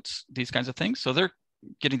droughts, these kinds of things. So they're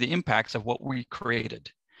getting the impacts of what we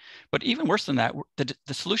created. But even worse than that,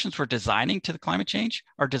 the solutions we're designing to the climate change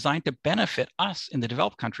are designed to benefit us in the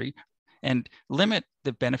developed country and limit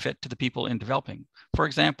the benefit to the people in developing. For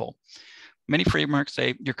example, many frameworks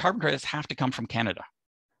say your carbon credits have to come from Canada,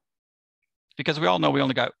 because we all know we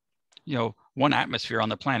only got, you know, 1 atmosphere on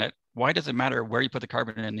the planet. Why does it matter where you put the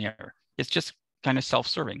carbon in the air? It's just kind of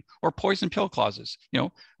self-serving. Or poison pill clauses. You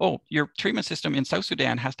know, oh, your treatment system in South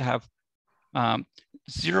Sudan has to have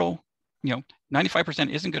 0, you know,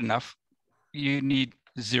 95% isn't good enough. You need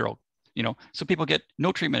 0, you know, so people get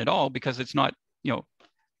no treatment at all because it's not, you know,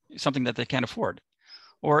 something that they can't afford.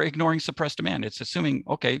 Or ignoring suppressed demand. It's assuming,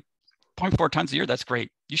 okay, 0.4 tons a year, that's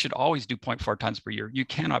great. You should always do 0.4 tons per year. You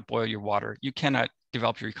cannot boil your water. You cannot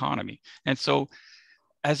develop your economy. And so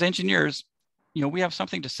as engineers, you know, we have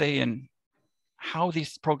something to say in how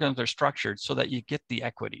these programs are structured so that you get the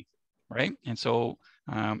equity, right? And so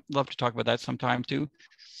love to talk about that sometime too.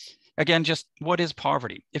 Again, just what is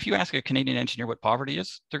poverty? If you ask a Canadian engineer what poverty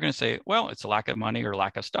is, they're going to say, well, it's a lack of money or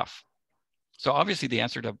lack of stuff. So obviously the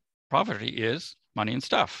answer to poverty is money and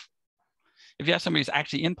stuff. If you ask somebody who's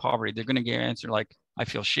actually in poverty, they're going to get an answer like, I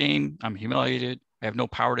feel shame, I'm humiliated, I have no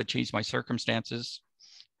power to change my circumstances,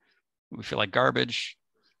 we feel like garbage.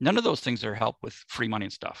 None of those things are helped with free money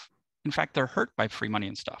and stuff. In fact, they're hurt by free money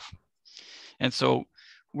and stuff. And so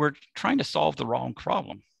we're trying to solve the wrong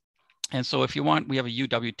problem. And so if you want, we have a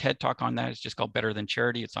UW TED talk on that. It's just called Better Than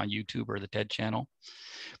Charity. It's on YouTube or the TED channel.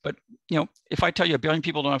 But, you know, if I tell you 1 billion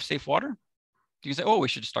people don't have safe water, you can say, oh, we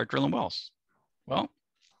should start drilling wells. Well,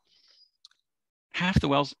 half the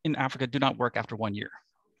wells in Africa do not work after 1 year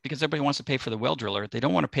because everybody wants to pay for the well driller. They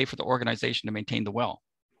don't want to pay for the organization to maintain the well.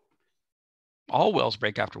 All wells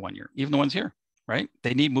break after 1 year, even the ones here, right?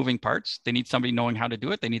 They need moving parts. They need somebody knowing how to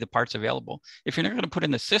do it. They need the parts available. If you're not going to put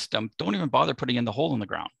in the system, don't even bother putting in the hole in the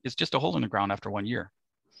ground. It's just a hole in the ground after 1 year.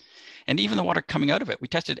 And even the water coming out of it, we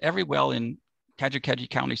tested every well in Kaji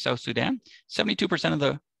County, South Sudan. 72% of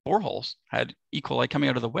the boreholes had E. coli coming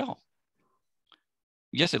out of the well.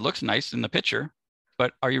 Yes, it looks nice in the picture,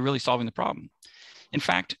 but are you really solving the problem? In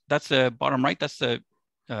fact, that's the bottom right. That's the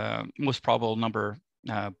most probable number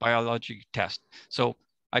biology test. So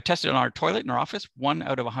I tested on our toilet in our office. 1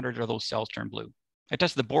 out of 100 of those cells turned blue. I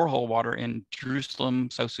tested the borehole water in Jerusalem,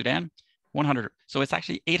 South Sudan, 100. So it's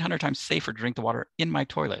actually 800 times safer to drink the water in my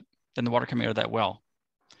toilet than the water coming out of that well.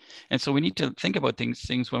 And so we need to think about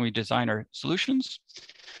things when we design our solutions.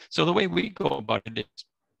 So the way we go about it is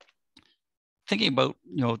thinking about,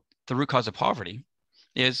 the root cause of poverty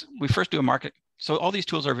is we first do a market. So all these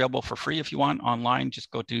tools are available for free if you want online. Just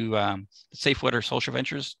go to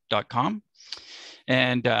safewattersocialventures.com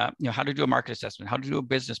and how to do a market assessment, how to do a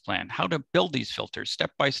business plan, how to build these filters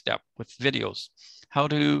step by step with videos, how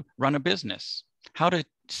to run a business, how to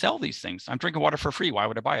sell these things. I'm drinking water for free. Why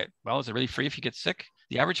would I buy it? Well, is it really free if you get sick?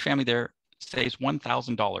 The average family there saves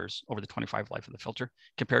 $1,000 over the 25 life of the filter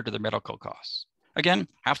compared to their medical costs. Again,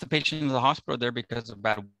 half the patients in the hospital are there because of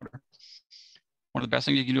bad water. One of the best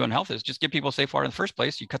things you can do in health is just give people safe water in the first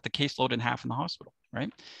place. You cut the caseload in half in the hospital,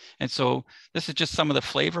 right? And so this is just some of the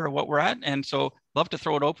flavor of what we're at. And so love to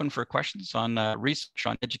throw it open for questions on research,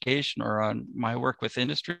 on education, or on my work with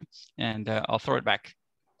industry. And I'll throw it back.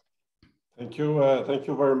 Thank you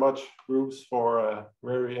very much, Bruce, for a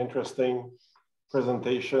very interesting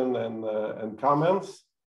presentation and comments.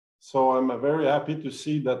 So I'm very happy to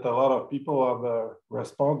see that a lot of people have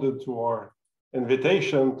responded to our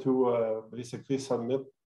invitation to basically submit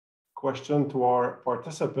questions to our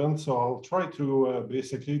participants. So I'll try to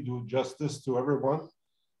basically do justice to everyone.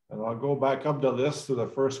 And I'll go back up the list to the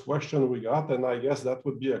first question we got. And I guess that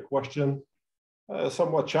would be a question,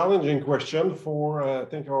 somewhat challenging question for, I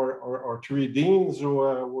think, our three deans who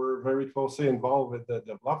were very closely involved with the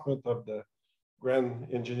development of the Canadian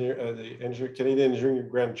Engineering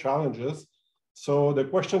Grand Challenges. So the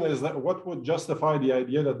question is that what would justify the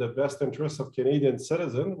idea that the best interests of Canadian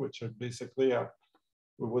citizens, which are basically,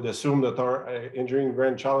 we would assume that our engineering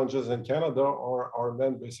grand challenges in Canada are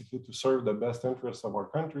meant basically to serve the best interests of our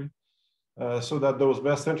country, so that those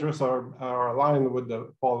best interests are aligned with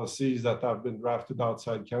the policies that have been drafted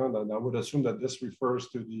outside Canada. And I would assume that this refers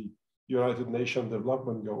to the United Nations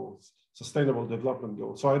Development Goals, Sustainable Development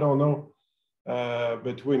Goals. So I don't know.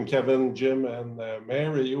 Between Kevin, Jim, and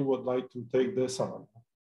Mary, who would like to take this on?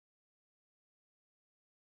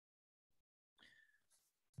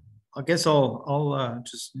 I guess I'll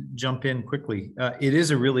just jump in quickly. It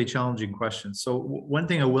is a really challenging question. So one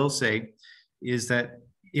thing I will say is that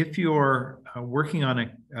if you're working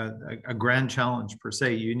on a grand challenge per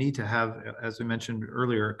se, you need to have, as I mentioned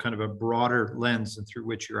earlier, kind of a broader lens through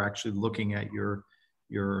which you're actually looking at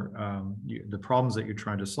the problems that you're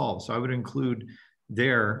trying to solve. So I would include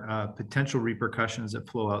there potential repercussions that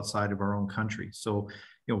flow outside of our own country. So,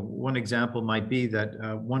 one example might be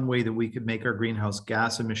that one way that we could make our greenhouse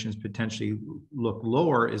gas emissions potentially look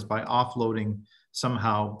lower is by offloading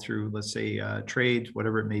somehow through, let's say, trade,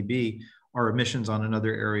 whatever it may be, our emissions on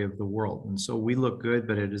another area of the world. And so we look good,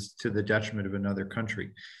 but it is to the detriment of another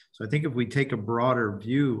country. So I think if we take a broader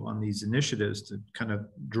view on these initiatives to kind of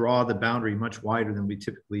draw the boundary much wider than we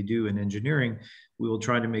typically do in engineering, we will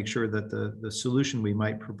try to make sure that the solution we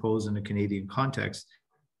might propose in a Canadian context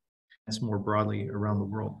is more broadly around the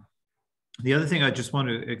world. The other thing I just want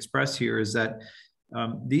to express here is that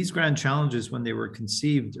these grand challenges, when they were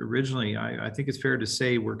conceived originally, I think it's fair to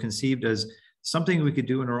say were conceived as something we could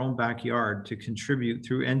do in our own backyard to contribute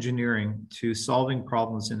through engineering to solving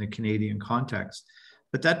problems in a Canadian context.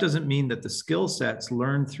 But that doesn't mean that the skill sets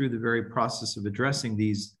learned through the very process of addressing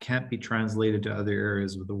these can't be translated to other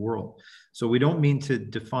areas of the world. So we don't mean to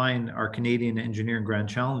define our Canadian engineering grand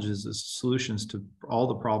challenges as solutions to all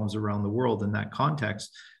the problems around the world in that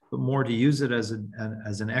context, but more to use it as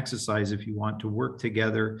an exercise if you want to work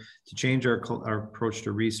together to change our approach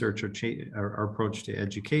to research or our approach to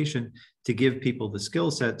education, to give people the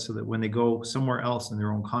skill set so that when they go somewhere else in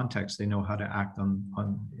their own context, they know how to act on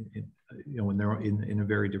when they're in a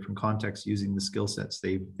very different context using the skill sets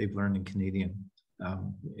they've learned in Canadian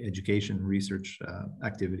education and research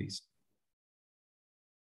activities.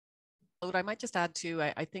 I might just add too,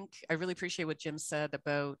 I think I really appreciate what Jim said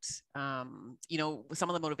about, some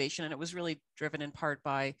of the motivation, and it was really driven in part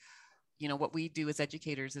by, what we do as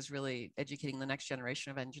educators is really educating the next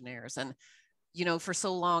generation of engineers. And you know, for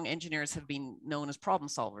so long, engineers have been known as problem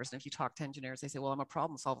solvers. And if you talk to engineers, they say, well, I'm a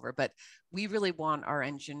problem solver. But we really want our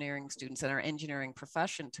engineering students and our engineering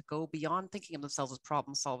profession to go beyond thinking of themselves as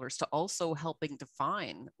problem solvers to also helping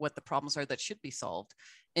define what the problems are that should be solved.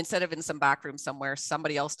 Instead of in some back room somewhere,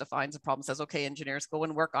 somebody else defines a problem, says, okay, engineers, go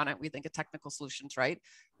and work on it. We think of technical solutions, right?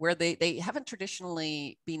 Where they haven't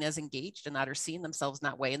traditionally been as engaged in that or seen themselves in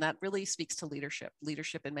that way. And that really speaks to leadership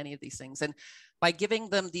in many of these things. And by giving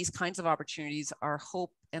them these kinds of opportunities, our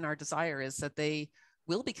hope and our desire is that they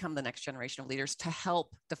will become the next generation of leaders to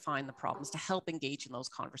help define the problems, to help engage in those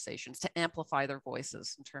conversations, to amplify their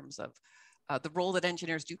voices in terms of the role that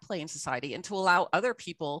engineers do play in society, and to allow other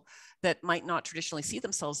people that might not traditionally see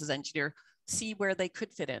themselves as engineer see where they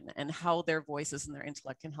could fit in and how their voices and their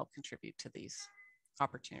intellect can help contribute to these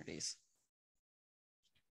opportunities.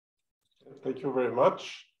 Thank you very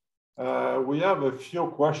much. We have a few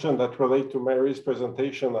questions that relate to Mary's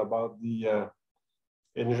presentation about the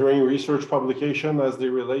engineering research publication as they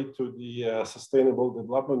relate to the Sustainable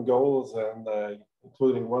Development Goals, and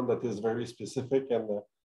including one that is very specific, and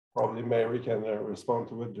probably Mary can respond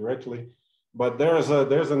to it directly. But there's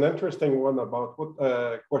an interesting one about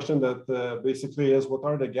what question that basically is, what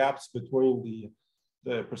are the gaps between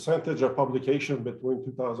the percentage of publication between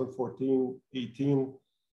 2014-18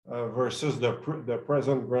 versus the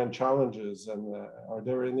present grand challenges, and are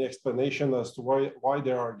there any explanation as to why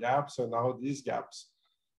there are gaps and how these gaps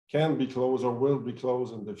can be closed or will be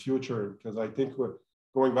closed in the future? Because I think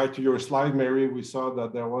going back to your slide, Mary, we saw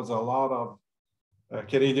that there was a lot of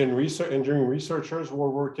Canadian engineering researchers who were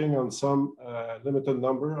working on some limited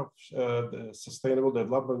number of the Sustainable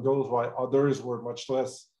Development Goals, while others were much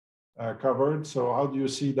less covered. So how do you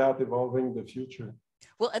see that evolving in the future?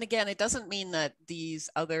 Well, and again, it doesn't mean that these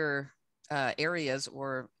other areas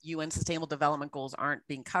or UN Sustainable Development Goals aren't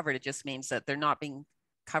being covered. It just means that they're not being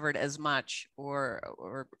covered as much,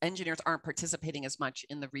 or engineers aren't participating as much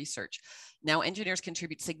in the research. Now, engineers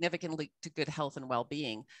contribute significantly to good health and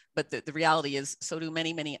well-being, but the reality is so do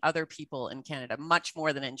many, many other people in Canada, much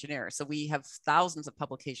more than engineers. So we have thousands of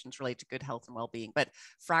publications related to good health and well-being, but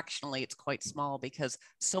fractionally it's quite small because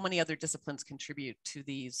so many other disciplines contribute to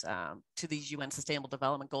these UN Sustainable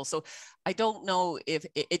Development Goals. So I don't know if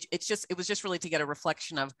it was just really to get a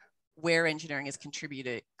reflection of where engineering is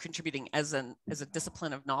contributing as a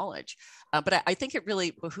discipline of knowledge. But I think it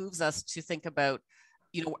really behooves us to think about,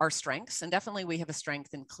 you know, our strengths. And definitely we have a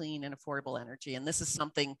strength in clean and affordable energy. And this is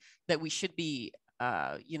something that we should be,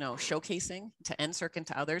 you know, showcasing to NSERC and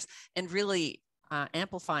to others, and really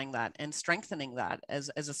amplifying that and strengthening that as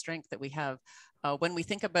a strength that we have. When we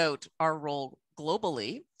think about our role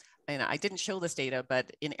globally, and I didn't show this data, but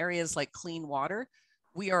in areas like clean water,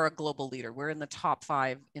 we are a global leader. We're in the top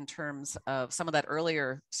 5 in terms of some of that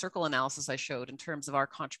earlier circle analysis I showed in terms of our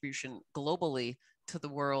contribution globally to the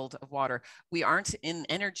world of water. We aren't in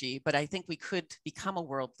energy, but I think we could become a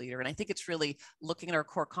world leader. And I think it's really looking at our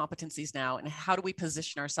core competencies now and how do we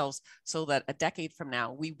position ourselves so that a decade from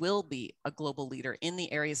now, we will be a global leader in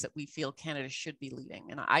the areas that we feel Canada should be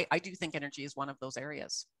leading. And I do think energy is one of those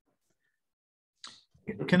areas.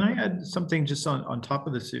 Can I add something just on top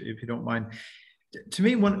of this, if you don't mind? To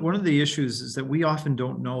me, one of the issues is that we often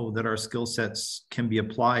don't know that our skill sets can be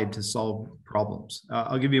applied to solve problems.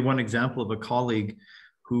 I'll give you one example of a colleague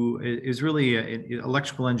who is really an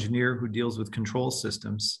electrical engineer who deals with control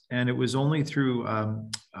systems. And it was only through,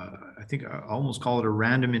 I think I almost call it a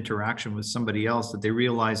random interaction with somebody else, that they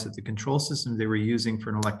realized that the control system they were using for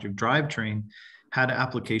an electric drivetrain had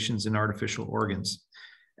applications in artificial organs.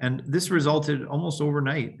 And this resulted almost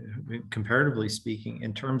overnight, comparatively speaking,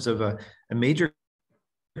 in terms of a major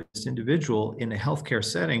individual in a healthcare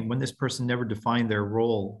setting when this person never defined their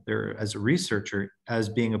role there as a researcher as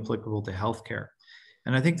being applicable to healthcare.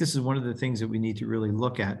 And I think this is one of the things that we need to really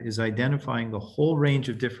look at, is identifying the whole range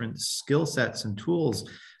of different skill sets and tools,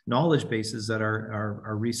 knowledge bases that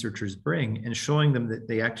our researchers bring, and showing them that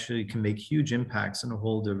they actually can make huge impacts in a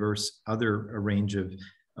whole diverse other range of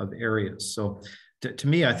areas. So to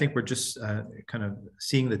me, I think we're just kind of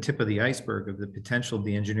seeing the tip of the iceberg of the potential of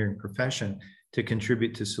the engineering profession to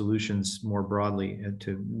contribute to solutions more broadly and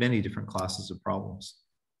to many different classes of problems.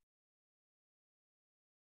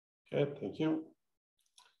 Okay, thank you.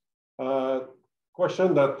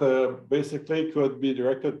 Question that basically could be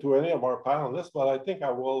directed to any of our panelists, but I think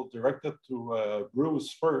I will direct it to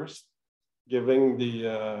Bruce first, given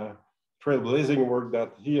the trailblazing work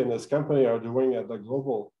that he and his company are doing at the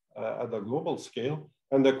global scale.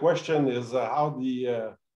 And the question is how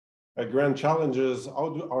the grand challenges,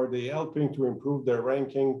 are they helping to improve their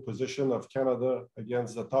ranking position of Canada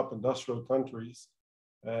against the top industrial countries?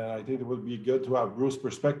 And I think it would be good to have Bruce's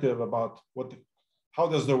perspective about how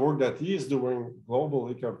does the work that he is doing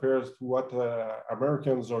globally compares to what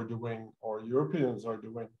Americans are doing or Europeans are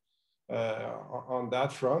doing on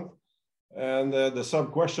that front. And the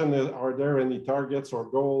sub-question is, are there any targets or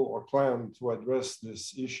goal or plan to address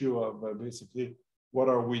this issue of basically what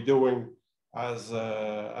are we doing as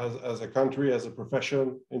a country, as a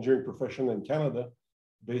profession, engineering profession in Canada,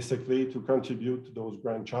 basically to contribute to those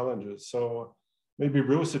grand challenges. So maybe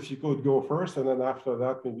Bruce, if you could go first, and then after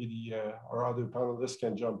that, maybe our other panelists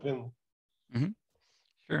can jump in. Mm-hmm.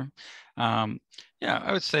 Sure. Yeah,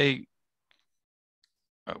 I would say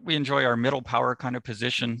we enjoy our middle power kind of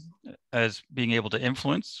position as being able to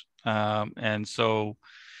influence. And so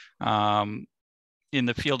in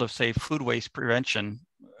the field of, say, food waste prevention,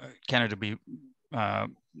 Canada be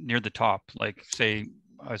near the top, like, say,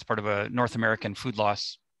 as part of a North American food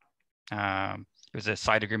loss. It was a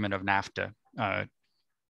side agreement of NAFTA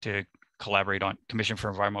to collaborate on Commission for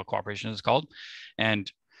Environmental Cooperation, it's called. And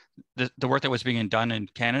the work that was being done in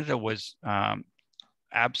Canada was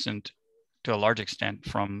absent to a large extent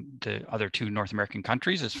from the other two North American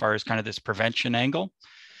countries as far as kind of this prevention angle.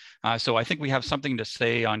 So I think we have something to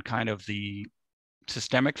say on kind of the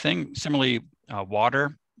systemic thing. Similarly,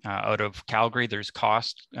 water out of Calgary, there's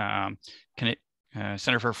COST,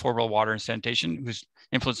 Center for Affordable Water and Sanitation, who's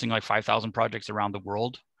influencing like 5,000 projects around the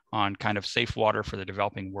world on kind of safe water for the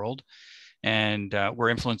developing world. And we're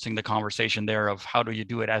influencing the conversation there of how do you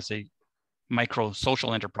do it as a micro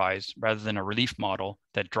social enterprise rather than a relief model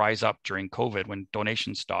that dries up during COVID when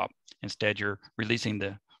donations stop. Instead, you're releasing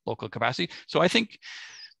the local capacity. So I think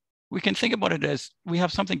we can think about it as we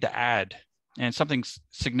have something to add and something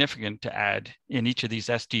significant to add in each of these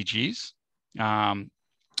SDGs.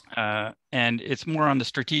 And it's more on the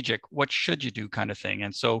strategic, what should you do kind of thing.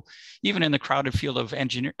 And so even in the crowded field of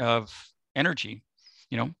energy,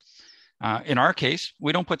 you know, in our case,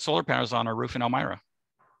 we don't put solar panels on our roof in Elmira.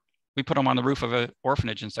 We put them on the roof of an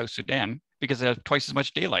orphanage in South Sudan because they have twice as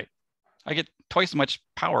much daylight. I get twice as much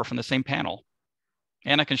power from the same panel.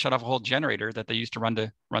 And I can shut off a whole generator that they used to run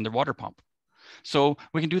the water pump. So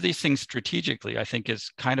we can do these things strategically, I think,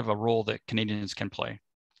 is kind of a role that Canadians can play.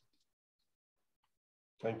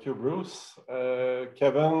 Thank you, Bruce.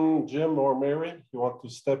 Kevin, Jim, or Mary, you want to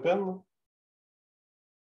step in?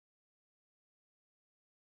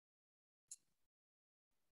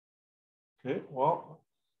 Okay, well,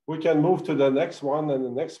 we can move to the next one, and the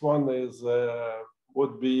next one is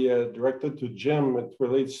would be directed to Jim. It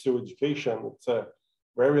relates to education. It's a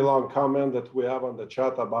very long comment that we have on the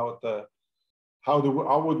chat about how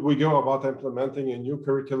would we go about implementing a new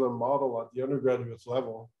curriculum model at the undergraduate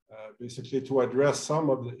level, basically to address some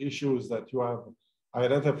of the issues that you have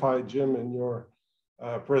identified, Jim, in your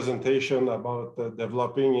presentation about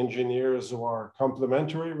developing engineers who are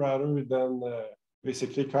complementary rather than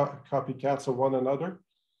basically copycats of one another.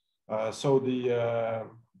 So the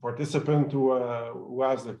participant who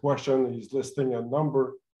asked the question is listing a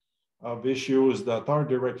number of issues that are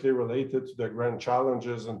directly related to the grand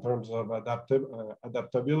challenges in terms of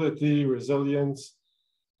adaptability, resilience,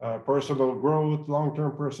 personal growth,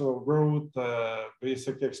 long-term personal growth,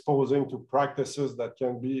 basically exposing to practices that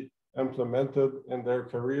can be implemented in their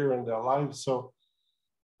career and their lives. So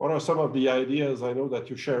what are some of the ideas? I know that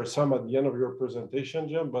you shared some at the end of your presentation,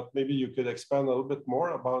 Jim, but maybe you could expand a little bit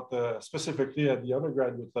more about specifically at the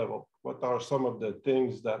undergraduate level. What are some of the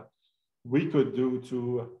things that we could do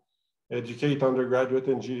to educate undergraduate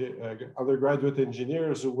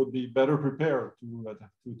engineers who would be better prepared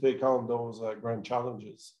to take on those grand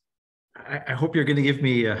challenges? I hope you're going to give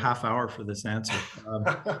me a half hour for this answer.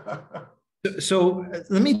 So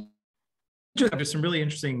let me there's some really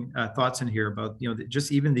interesting thoughts in here about, you know,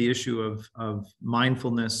 just even the issue of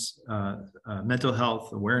mindfulness, mental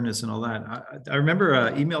health, awareness, and all that. I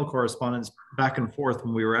remember email correspondence back and forth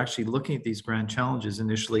when we were actually looking at these grand challenges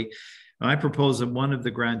initially. And I propose that one of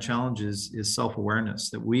the grand challenges is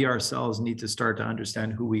self-awareness, that we ourselves need to start to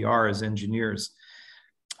understand who we are as engineers.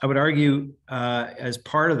 I would argue as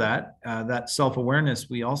part of that, that self-awareness,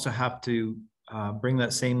 we also have to bring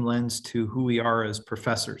that same lens to who we are as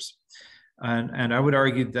professors. And I would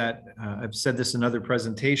argue that, I've said this in other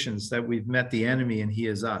presentations, that we've met the enemy and he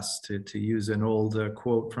is us, to use an old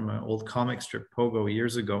quote from an old comic strip, Pogo,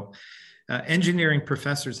 years ago. Engineering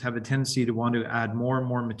professors have a tendency to want to add more and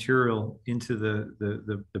more material into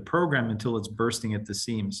the program until it's bursting at the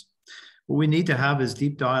seams. What we need to have is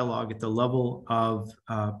deep dialogue at the level of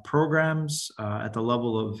programs, at the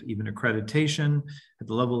level of even accreditation, at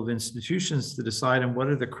the level of institutions to decide on what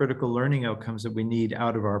are the critical learning outcomes that we need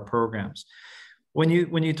out of our programs. When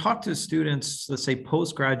you talk to students, let's say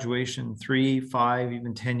post-graduation, 3, 5,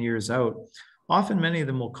 even 10 years out, often many of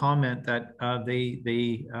them will comment that they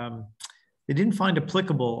didn't find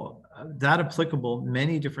that applicable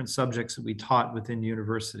many different subjects that we taught within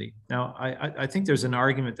university. Now, I think there's an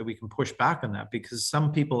argument that we can push back on that, because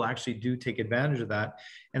some people actually do take advantage of that.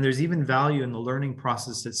 And there's even value in the learning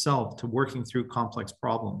process itself to working through complex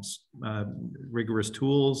problems, rigorous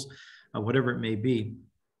tools, whatever it may be.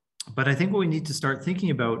 But I think what we need to start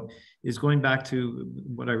thinking about is going back to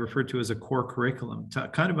what I refer to as a core curriculum, to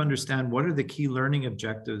kind of understand what are the key learning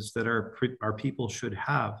objectives that our people should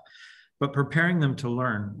have, but preparing them to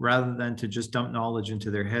learn rather than to just dump knowledge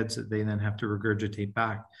into their heads that they then have to regurgitate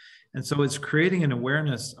back. And so it's creating an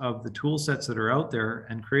awareness of the tool sets that are out there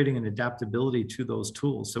and creating an adaptability to those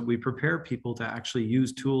tools. So we prepare people to actually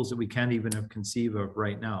use tools that we can't even conceive of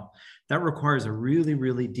right now. That requires a really,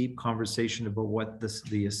 really deep conversation about what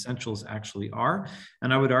the essentials actually are.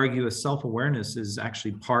 And I would argue a self-awareness is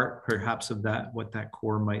actually part, perhaps, of that, what that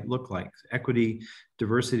core might look like. Equity,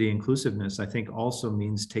 diversity, inclusiveness, I think also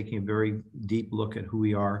means taking a very deep look at who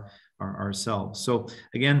we are ourselves. So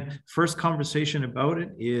again, first conversation about it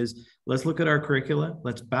is, let's look at our curricula,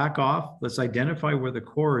 let's back off, let's identify where the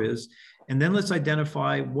core is, and then let's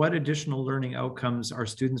identify what additional learning outcomes our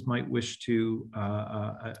students might wish to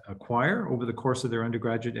acquire over the course of their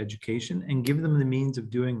undergraduate education, and give them the means of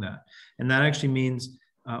doing that. And that actually means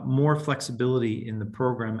more flexibility in the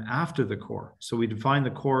program after the core. So we define the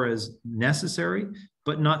core as necessary,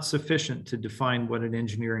 but not sufficient to define what an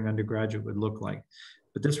engineering undergraduate would look like.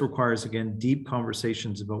 But this requires, again, deep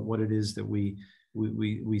conversations about what it is that we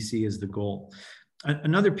see as the goal.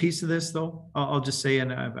 Another piece of this, though, I'll just say,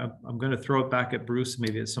 and I'm going to throw it back at Bruce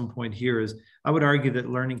maybe at some point here, is I would argue that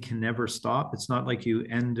learning can never stop. It's not like you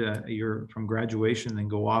end from graduation and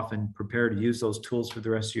go off and prepare to use those tools for the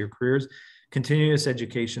rest of your careers. Continuous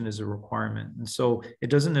education is a requirement. And so it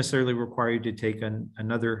doesn't necessarily require you to take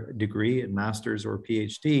another degree, a master's or a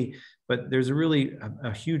PhD, but there's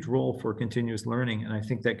a huge role for continuous learning. And I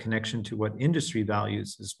think that connection to what industry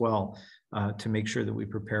values as well, to make sure that we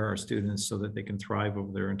prepare our students so that they can thrive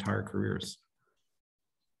over their entire careers.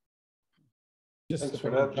 Just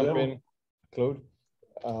to jump in, Claude.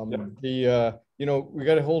 We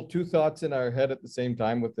got to hold two thoughts in our head at the same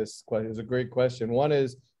time with this question. It's a great question. One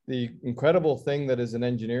is the incredible thing that is an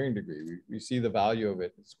engineering degree. We see the value of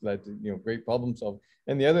it. It's led to, great problem solving.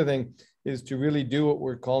 And the other thing is to really do what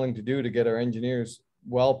we're calling to do to get our engineers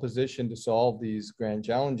well positioned to solve these grand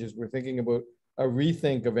challenges. We're thinking about a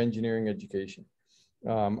rethink of engineering education,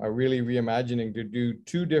 a really reimagining to do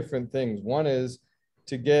two different things. One is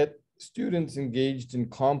to get students engaged in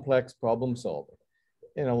complex problem solving.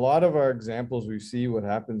 In a lot of our examples, we see what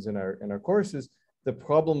happens in our courses. The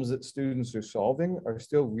problems that students are solving are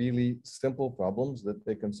still really simple problems that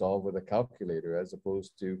they can solve with a calculator, as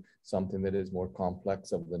opposed to something that is more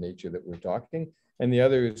complex of the nature that we're talking. And the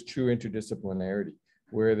other is true interdisciplinarity,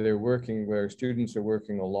 where students are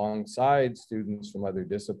working alongside students from other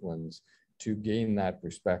disciplines to gain that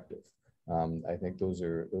perspective. I think those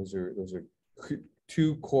are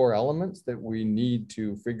two core elements that we need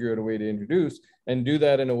to figure out a way to introduce, and do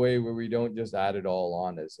that in a way where we don't just add it all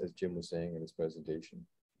on, as Jim was saying in his presentation.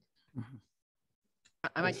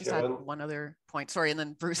 I might just add one other point, sorry, and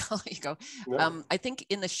then Bruce, I'll let you go. No. I think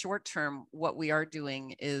in the short term, what we are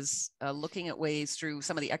doing is looking at ways through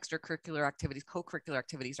some of the extracurricular activities, co-curricular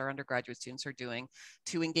activities our undergraduate students are doing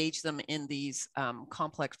to engage them in these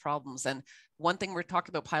complex problems. And one thing we're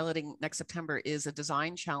talking about piloting next September is a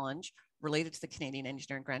design challenge related to the Canadian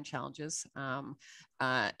Engineering Grand Challenges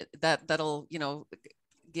that'll,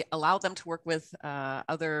 allow them to work with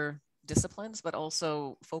other disciplines, but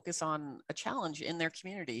also focus on a challenge in their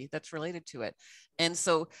community that's related to it. And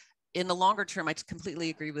so in the longer term, I completely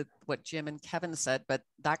agree with what Jim and Kevin said, but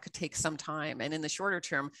that could take some time. And in the shorter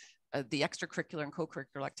term, the extracurricular and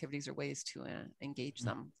co-curricular activities are ways to engage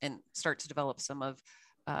them and start to develop some of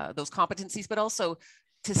those competencies, but also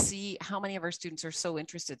to see how many of our students are so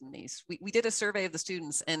interested in these. We did a survey of the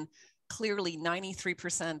students, and clearly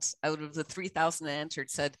 93% out of the 3,000 that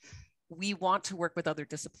entered said, we want to work with other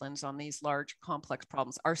disciplines on these large, complex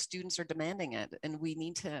problems. Our students are demanding it, and we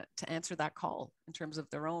need to answer that call in terms of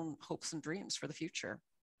their own hopes and dreams for the future.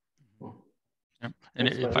 Yeah. And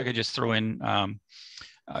if I could just throw in,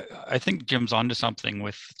 I think Jim's onto something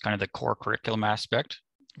with kind of the core curriculum aspect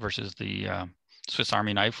versus the Swiss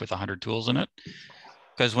Army knife with 100 tools in it.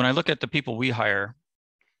 Because when I look at the people we hire,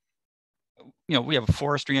 we have a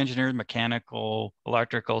forestry engineer, mechanical,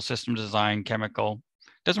 electrical, system design, chemical.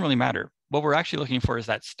 Doesn't really matter. What we're actually looking for is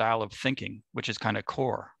that style of thinking, which is kind of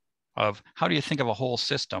core of how do you think of a whole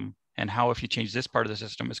system and how if you change this part of the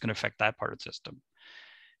system, it's going to affect that part of the system.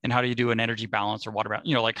 And how do you do an energy balance or water balance?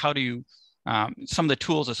 You know, like how do you, some of the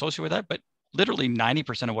tools associated with that, but literally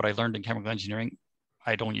 90% of what I learned in chemical engineering,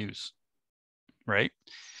 I don't use, right?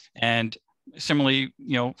 And similarly,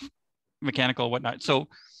 you know, mechanical, whatnot. So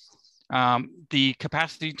the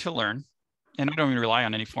capacity to learn, and I don't even rely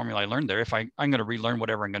on any formula I learned there. If I'm going to relearn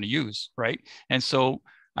whatever I'm going to use, right? And so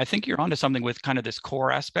I think you're onto something with kind of this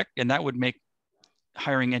core aspect, and that would make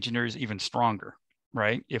hiring engineers even stronger,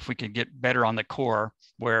 right? If we could get better on the core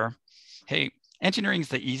where, hey, engineering is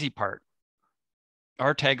the easy part.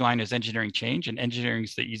 Our tagline is engineering change, and engineering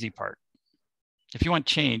is the easy part. If you want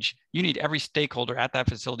change, you need every stakeholder at that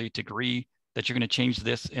facility to agree that you're going to change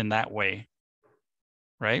this in that way,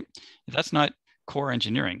 right? That's not core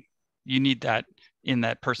engineering. You need that in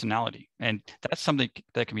that personality. And that's something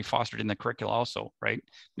that can be fostered in the curricula also, right?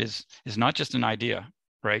 Is not just an idea,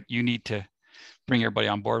 right? You need to bring everybody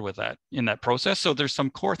on board with that in that process. So there's some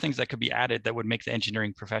core things that could be added that would make the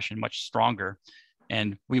engineering profession much stronger,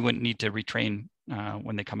 and we wouldn't need to retrain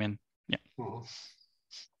when they come in. Yeah. Mm-hmm.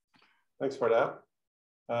 Thanks for that.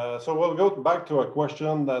 So we'll go back to a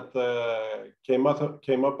question that came up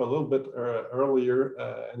a little bit earlier,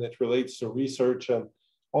 and it relates to research and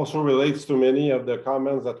also relates to many of the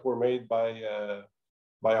comments that were made by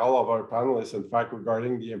all of our panelists, in fact,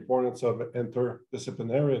 regarding the importance of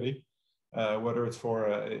interdisciplinarity, whether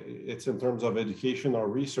it's in terms of education or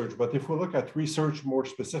research. But if we look at research more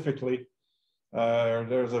specifically,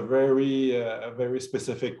 there's a very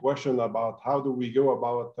specific question about how do we go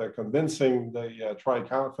about convincing the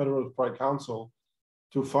Federal Tri-Council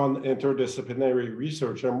to fund interdisciplinary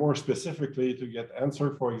research, and more specifically to get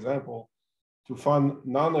answer, for example, to fund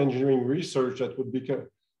non-engineering research that would be,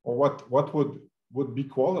 or what would be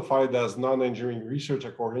qualified as non-engineering research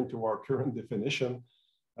according to our current definition,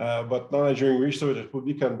 but non-engineering research that would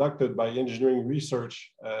be conducted by engineering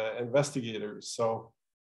research investigators. So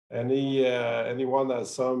anyone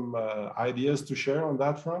has some ideas to share on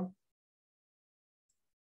that front?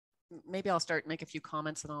 Maybe I'll make a few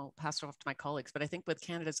comments and I'll pass it off to my colleagues. But I think with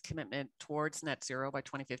Canada's commitment towards net zero by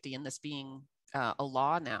 2050 and this being a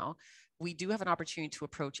law now, we do have an opportunity to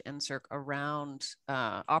approach NSERC around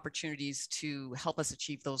opportunities to help us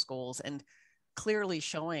achieve those goals, and clearly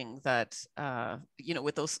showing that, you know,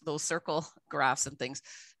 with those circle graphs and things,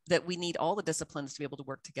 that we need all the disciplines to be able to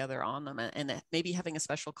work together on them, and maybe having a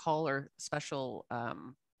special call or special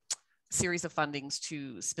series of fundings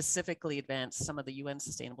to specifically advance some of the UN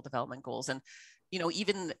Sustainable Development Goals. And, you know,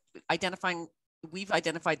 even we've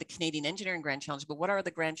identified the Canadian Engineering Grand Challenge, but what are the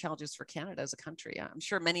grand challenges for Canada as a country? I'm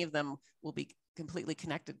sure many of them will be completely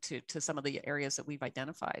connected to some of the areas that we've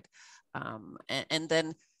identified. And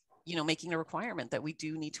then, you know, making a requirement that we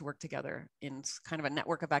do need to work together in kind of a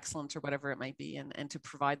network of excellence or whatever it might be, and to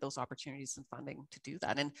provide those opportunities and funding to do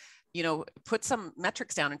that. And, you know, put some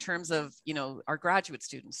metrics down in terms of, you know, our graduate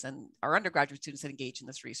students and our undergraduate students that engage in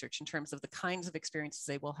this research, in terms of the kinds of experiences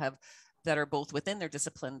they will have that are both within their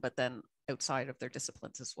discipline, but then outside of their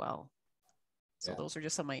disciplines as well. So those are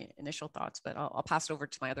just some of my initial thoughts, but I'll pass it over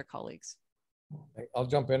to my other colleagues. I'll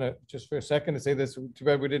jump in just for a second to say this. Too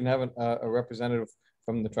bad we didn't have a representative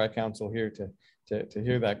from the Tri-Council here to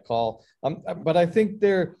hear that call. But I think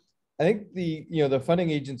the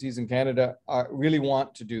funding agencies in Canada really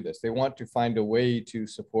want to do this. They want to find a way to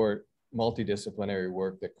support multidisciplinary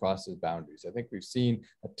work that crosses boundaries. I think we've seen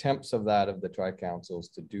attempts of the Tri-Councils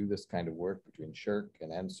to do this kind of work between SSHRC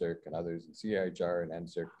and NSERC and others, and CIHR and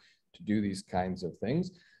NSERC, to do these kinds of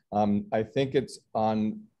things. I think it's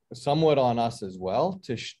somewhat on us as well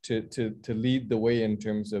to lead the way in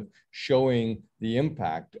terms of showing the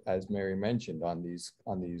impact, as Mary mentioned, on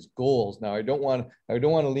these goals. Now, I don't want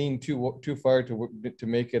to lean too far to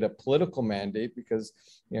make it a political mandate, because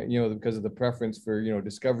because of the preference for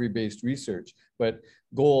discovery-based research. But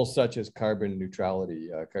goals such as carbon neutrality,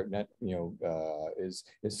 is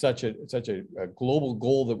such a global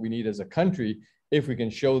goal that we need as a country. If we can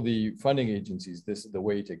show the funding agencies this is the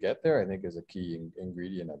way to get there, I think is a key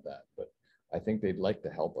ingredient of that. But I think they'd like to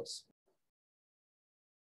help us.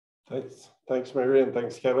 Thanks, Mary, and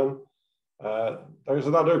thanks, Kevin. There's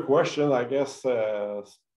another question, I guess,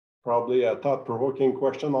 probably a thought-provoking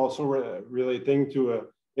question, also relating to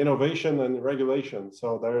innovation and regulation.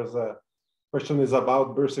 So there's a question is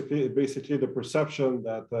about basically the perception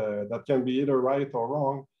that that can be either right or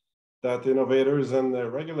wrong, that innovators and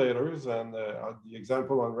regulators, and the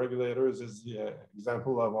example on regulators is the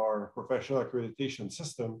example of our professional accreditation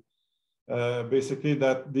system, basically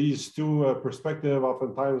that these two perspectives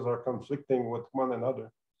oftentimes are conflicting with one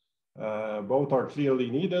another. Both are clearly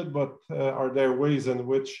needed, but are there ways in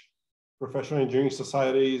which professional engineering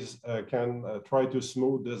societies can try to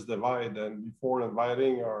smooth this divide. And before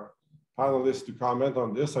inviting our panelists to comment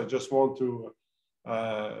on this, I just want to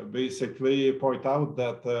basically point out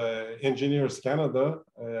that Engineers Canada,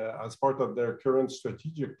 as part of their current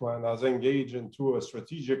strategic plan, has engaged into a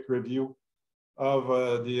strategic review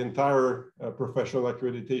of the entire professional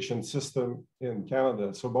accreditation system in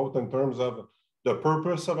Canada. So both in terms of the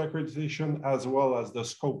purpose of accreditation as well as the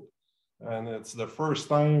scope. And it's the first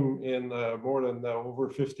time in more than over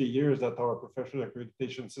 50 years that our professional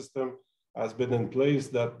accreditation system has been in place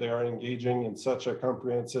that they are engaging in such a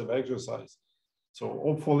comprehensive exercise. So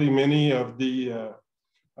hopefully many of the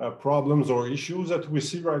problems or issues that we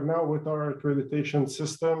see right now with our accreditation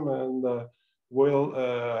system and will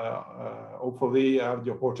hopefully have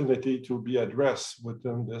the opportunity to be addressed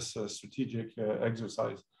within this strategic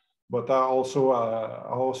exercise. But I'll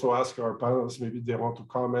also ask our panelists, maybe they want to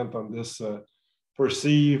comment on this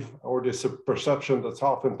perceive or this perception that's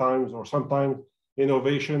oftentimes or sometimes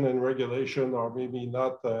innovation and regulation are maybe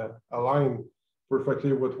not aligned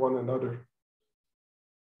perfectly with one another.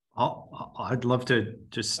 I'd love to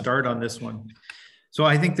just start on this one. So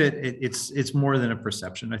I think that it's more than a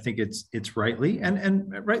perception. I think it's rightly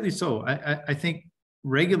and rightly so. I think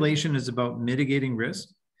regulation is about mitigating risk.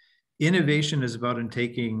 Innovation is about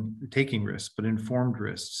taking risks, but informed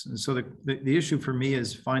risks. And so the issue for me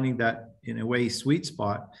is finding that, in a way, sweet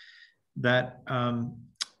spot that,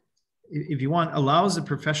 if you want, allows the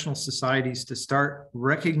professional societies to start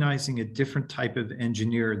recognizing a different type of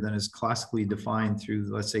engineer than is classically defined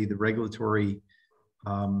through, let's say, the regulatory,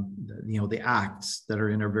 the acts that are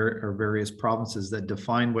in our various provinces that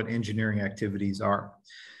define what engineering activities are.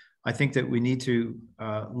 I think that we need to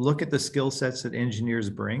look at the skill sets that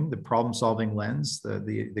engineers bring, the problem-solving lens,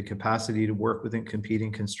 the capacity to work within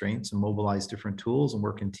competing constraints and mobilize different tools and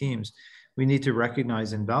work in teams. We need to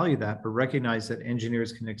recognize and value that, but recognize that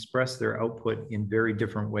engineers can express their output in very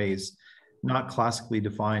different ways, not classically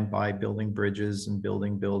defined by building bridges and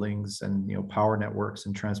building buildings and power networks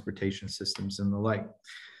and transportation systems and the like.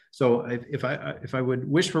 So if I would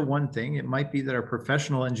wish for one thing, it might be that our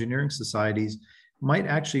professional engineering societies might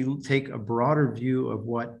actually take a broader view of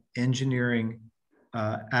what engineering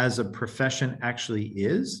as a profession actually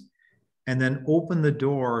is, and then open the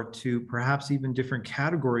door to perhaps even different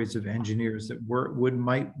categories of engineers that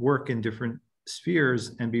might work in different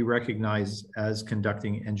spheres and be recognized as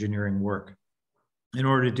conducting engineering work. In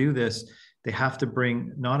order to do this, they have to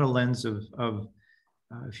bring not a lens of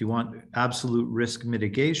if you want, absolute risk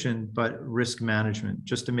mitigation, but risk management,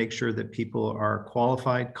 just to make sure that people are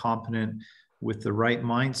qualified, competent, with the right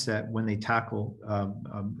mindset when they tackle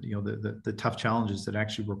the tough challenges that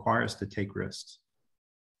actually require us to take risks.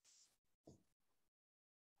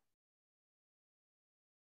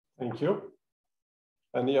 Thank you.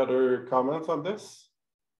 Any other comments on this?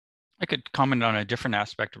 I could comment on a different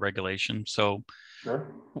aspect of regulation. So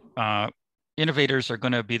sure. Innovators are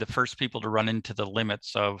going to be the first people to run into the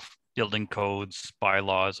limits of building codes,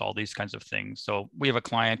 bylaws, all these kinds of things. So we have a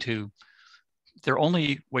client who their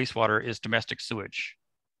only wastewater is domestic sewage,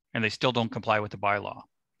 and they still don't comply with the bylaw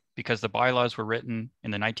because the bylaws were written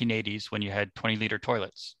in the 1980s when you had 20-liter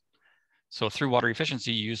toilets. So through water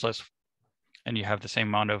efficiency, you use less and you have the same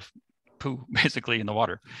amount of poo basically in the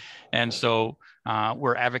water. And so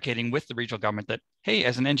we're advocating with the regional government that, hey,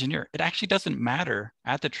 as an engineer, it actually doesn't matter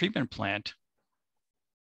at the treatment plant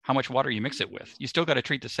how much water you mix it with. You still got to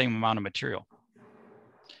treat the same amount of material.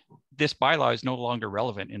 This bylaw is no longer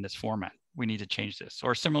relevant in this format. We need to change this.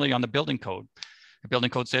 Or similarly on the building code. The building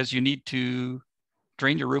code says you need to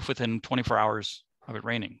drain your roof within 24 hours of it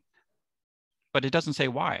raining. But it doesn't say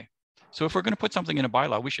why. So if we're going to put something in a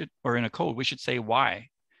bylaw, or in a code, we should say why.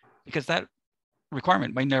 Because that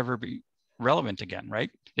requirement might never be relevant again, right?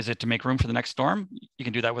 Is it to make room for the next storm? You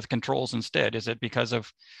can do that with controls instead. Is it because of,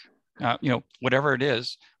 whatever it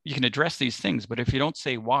is, you can address these things. But if you don't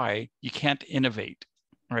say why, you can't innovate,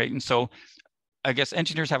 right? And so I guess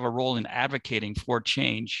engineers have a role in advocating for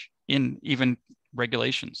change in even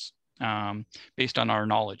regulations based on our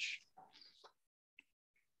knowledge.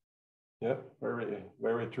 Yeah, very,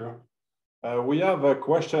 very true. We have a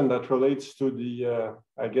question that relates to the,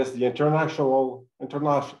 I guess, the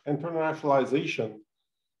internationalization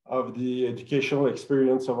of the educational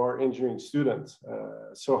experience of our engineering students.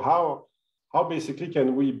 So how basically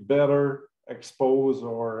can we better expose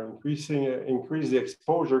or increase the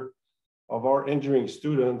exposure of our engineering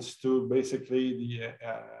students to basically the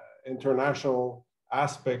international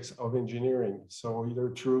aspects of engineering? So either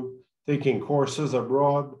through taking courses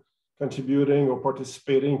abroad, contributing or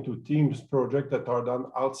participating to teams projects that are done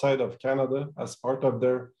outside of Canada as part of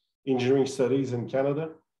their engineering studies in Canada.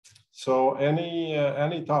 So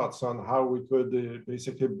any thoughts on how we could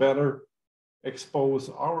basically better expose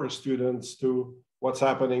our students to what's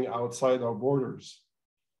happening outside our borders?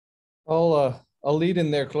 I'll lead in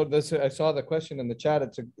there, Claude. I saw the question in the chat.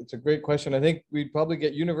 It's a great question. I think we'd probably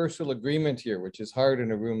get universal agreement here, which is hard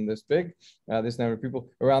in a room this big, this number of people,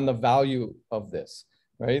 around the value of this,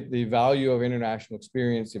 right? The value of international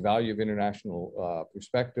experience, the value of international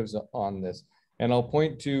perspectives on this. And I'll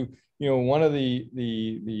point to, one of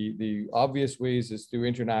the obvious ways is through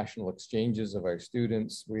international exchanges of our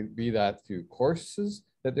students, be that through courses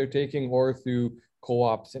that they're taking or through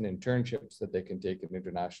co-ops and internships that they can take in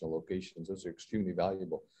international locations. Those are extremely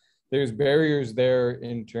valuable. There's barriers there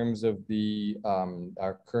in terms of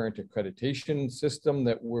our current accreditation system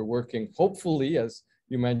that we're working, hopefully, as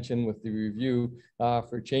you mentioned with the review,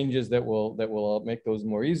 for changes that will make those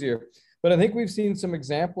more easier. But I think we've seen some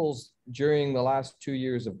examples during the last 2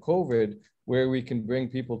 years of COVID where we can bring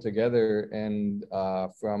people together and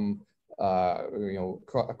from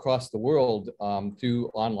across the world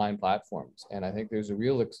through online platforms. And I think there's a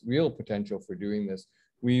real potential for doing this.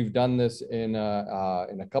 We've done this in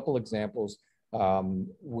a couple examples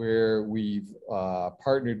where we've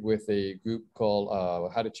partnered with a group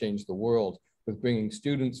called How to Change the World, with bringing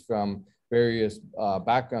students from various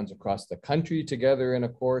backgrounds across the country together in a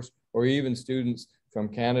course, or even students from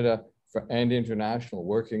Canada and international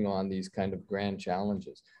working on these kind of grand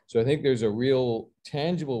challenges. So I think there's a real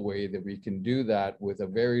tangible way that we can do that with a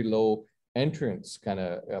very low entrance kind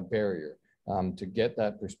of barrier to get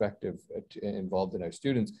that perspective involved in our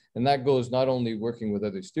students. And that goes not only working with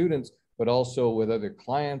other students, but also with other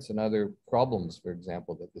clients and other problems, for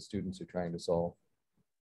example, that the students are trying to solve.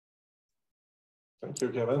 Thank you,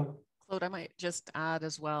 Kevin. Claude, I might just add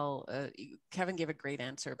as well, Kevin gave a great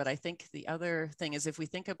answer, but I think the other thing is if we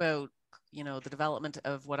think about, the development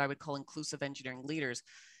of what I would call inclusive engineering leaders,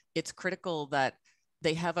 it's critical that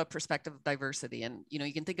they have a perspective of diversity. And,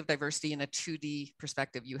 you can think of diversity in a 2D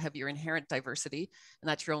perspective. You have your inherent diversity, and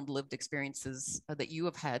that's your own lived experiences that you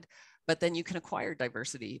have had, but then you can acquire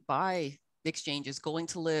diversity by exchanges, going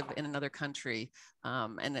to live in another country,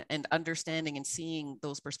 and understanding and seeing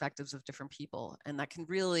those perspectives of different people. And that can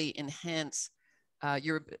really enhance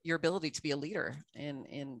your ability to be a leader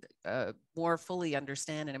and more fully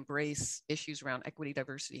understand and embrace issues around equity,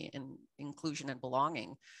 diversity, and inclusion and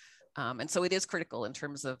belonging. And so it is critical in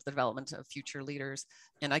terms of the development of future leaders.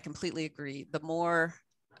 And I completely agree. The more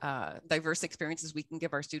diverse experiences we can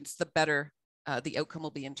give our students, the better the outcome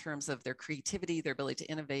will be in terms of their creativity, their ability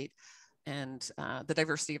to innovate, and the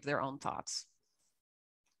diversity of their own thoughts.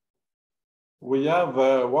 We have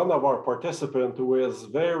one of our participants who is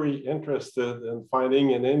very interested in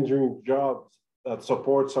finding an engineering job that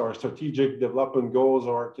supports our strategic development goals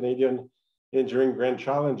or Canadian engineering grand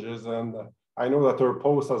challenges. And I know that her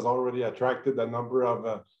post has already attracted a number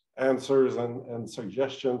of answers and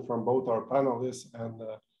suggestions from both our panelists and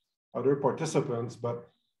other participants. But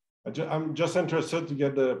I'm just interested to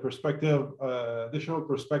get the perspective, additional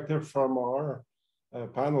perspective from our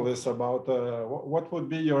panelists about what would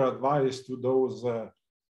be your advice to those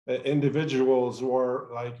individuals who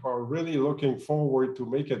are really looking forward to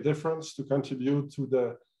make a difference, to contribute to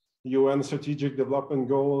the UN Strategic Development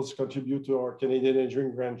Goals, contribute to our Canadian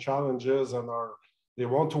Engineering Grand Challenges, and they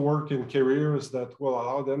want to work in careers that will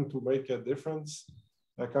allow them to make a difference,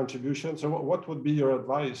 a contribution. So what would be your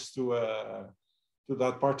advice to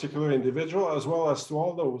that particular individual, as well as to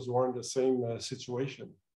all those who are in the same situation?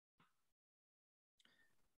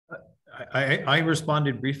 I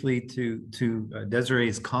responded briefly to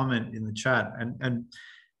Desiree's comment in the chat, and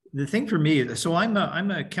the thing for me, so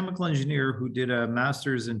I'm a chemical engineer who did a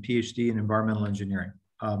master's and PhD in environmental engineering,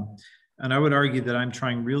 and I would argue that I'm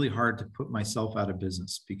trying really hard to put myself out of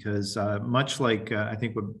business because much like I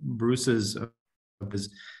think what Bruce's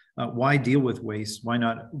is, why deal with waste? Why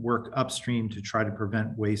not work upstream to try to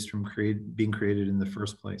prevent waste from being created in the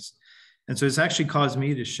first place? And so it's actually caused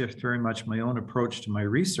me to shift very much my own approach to my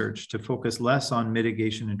research to focus less on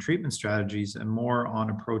mitigation and treatment strategies and more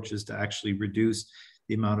on approaches to actually reduce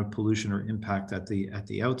the amount of pollution or impact at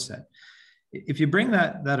the outset. If you bring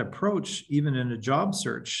that approach, even in a job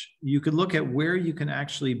search, you could look at where you can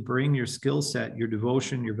actually bring your skill set, your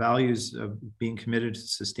devotion, your values of being committed to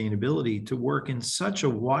sustainability to work in such a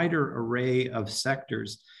wider array of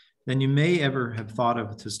sectors than you may ever have thought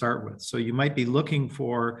of to start with. So you might be looking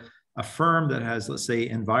for a firm that has, let's say,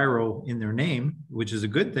 Enviro in their name, which is a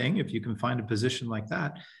good thing if you can find a position like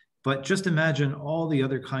that. But just imagine all the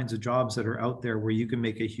other kinds of jobs that are out there where you can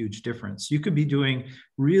make a huge difference. You could be doing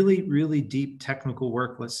really, really deep technical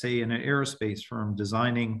work, let's say in an aerospace firm,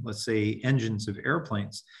 designing, let's say, engines of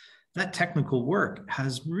airplanes. that technical work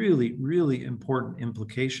has really, really important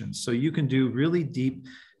implications. So you can do really deep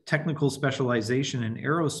technical specialization in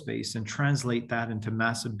aerospace and translate that into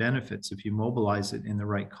massive benefits if you mobilize it in the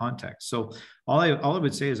right context. So all I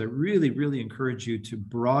would say is I really, really encourage you to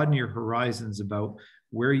broaden your horizons about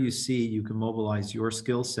where you see you can mobilize your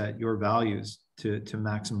skill set, your values to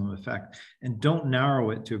maximum effect. And don't narrow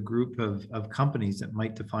it to a group of companies that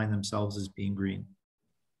might define themselves as being green.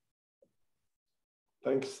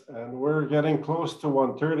 Thanks. And we're getting close to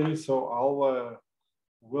 1:30, so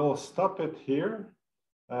we'll stop it here.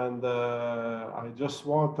 And I just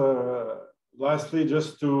want, lastly,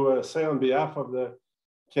 just to say on behalf of the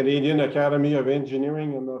Canadian Academy of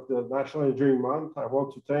Engineering and of the National Engineering Month, I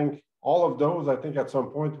want to thank all of those. I think at some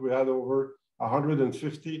point we had over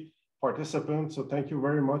 150 participants. So thank you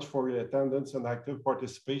very much for your attendance and active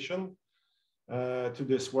participation to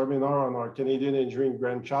this webinar on our Canadian Engineering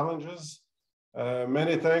Grand Challenges.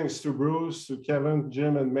 Many thanks to Bruce, to Kevin,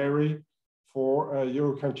 Jim, and Mary for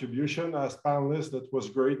your contribution as panelists. That was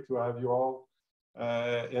great to have you all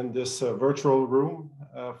in this virtual room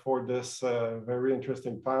for this very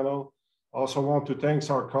interesting panel. Also want to thank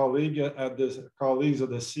our colleagues at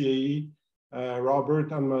the CAE,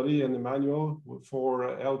 Robert, Anne-Marie, and Emmanuel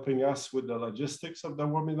for helping us with the logistics of the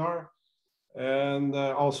webinar. And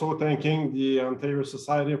also thanking the Ontario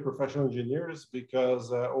Society of Professional Engineers,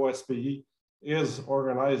 because OSPE is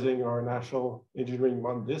organizing our National Engineering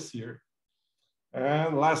Month this year.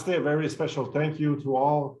 And lastly, a very special thank you to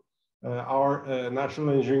all our National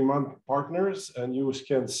Engineering Month partners, and you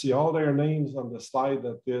can see all their names on the slide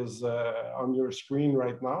that is on your screen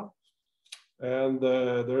right now. And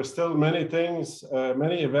there are still many things,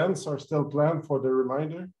 many events are still planned for the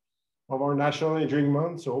reminder of our National Engineering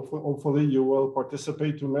Month. So hopefully you will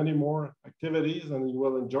participate to many more activities and you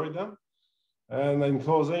will enjoy them. And in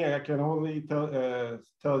closing, I can only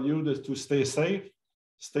tell you that to stay safe,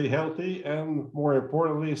 stay healthy, and more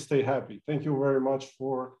importantly, stay happy. Thank you very much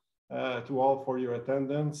to all for your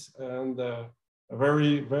attendance, and a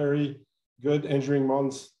very, very good Engineering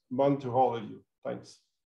Month to all of you. Thanks.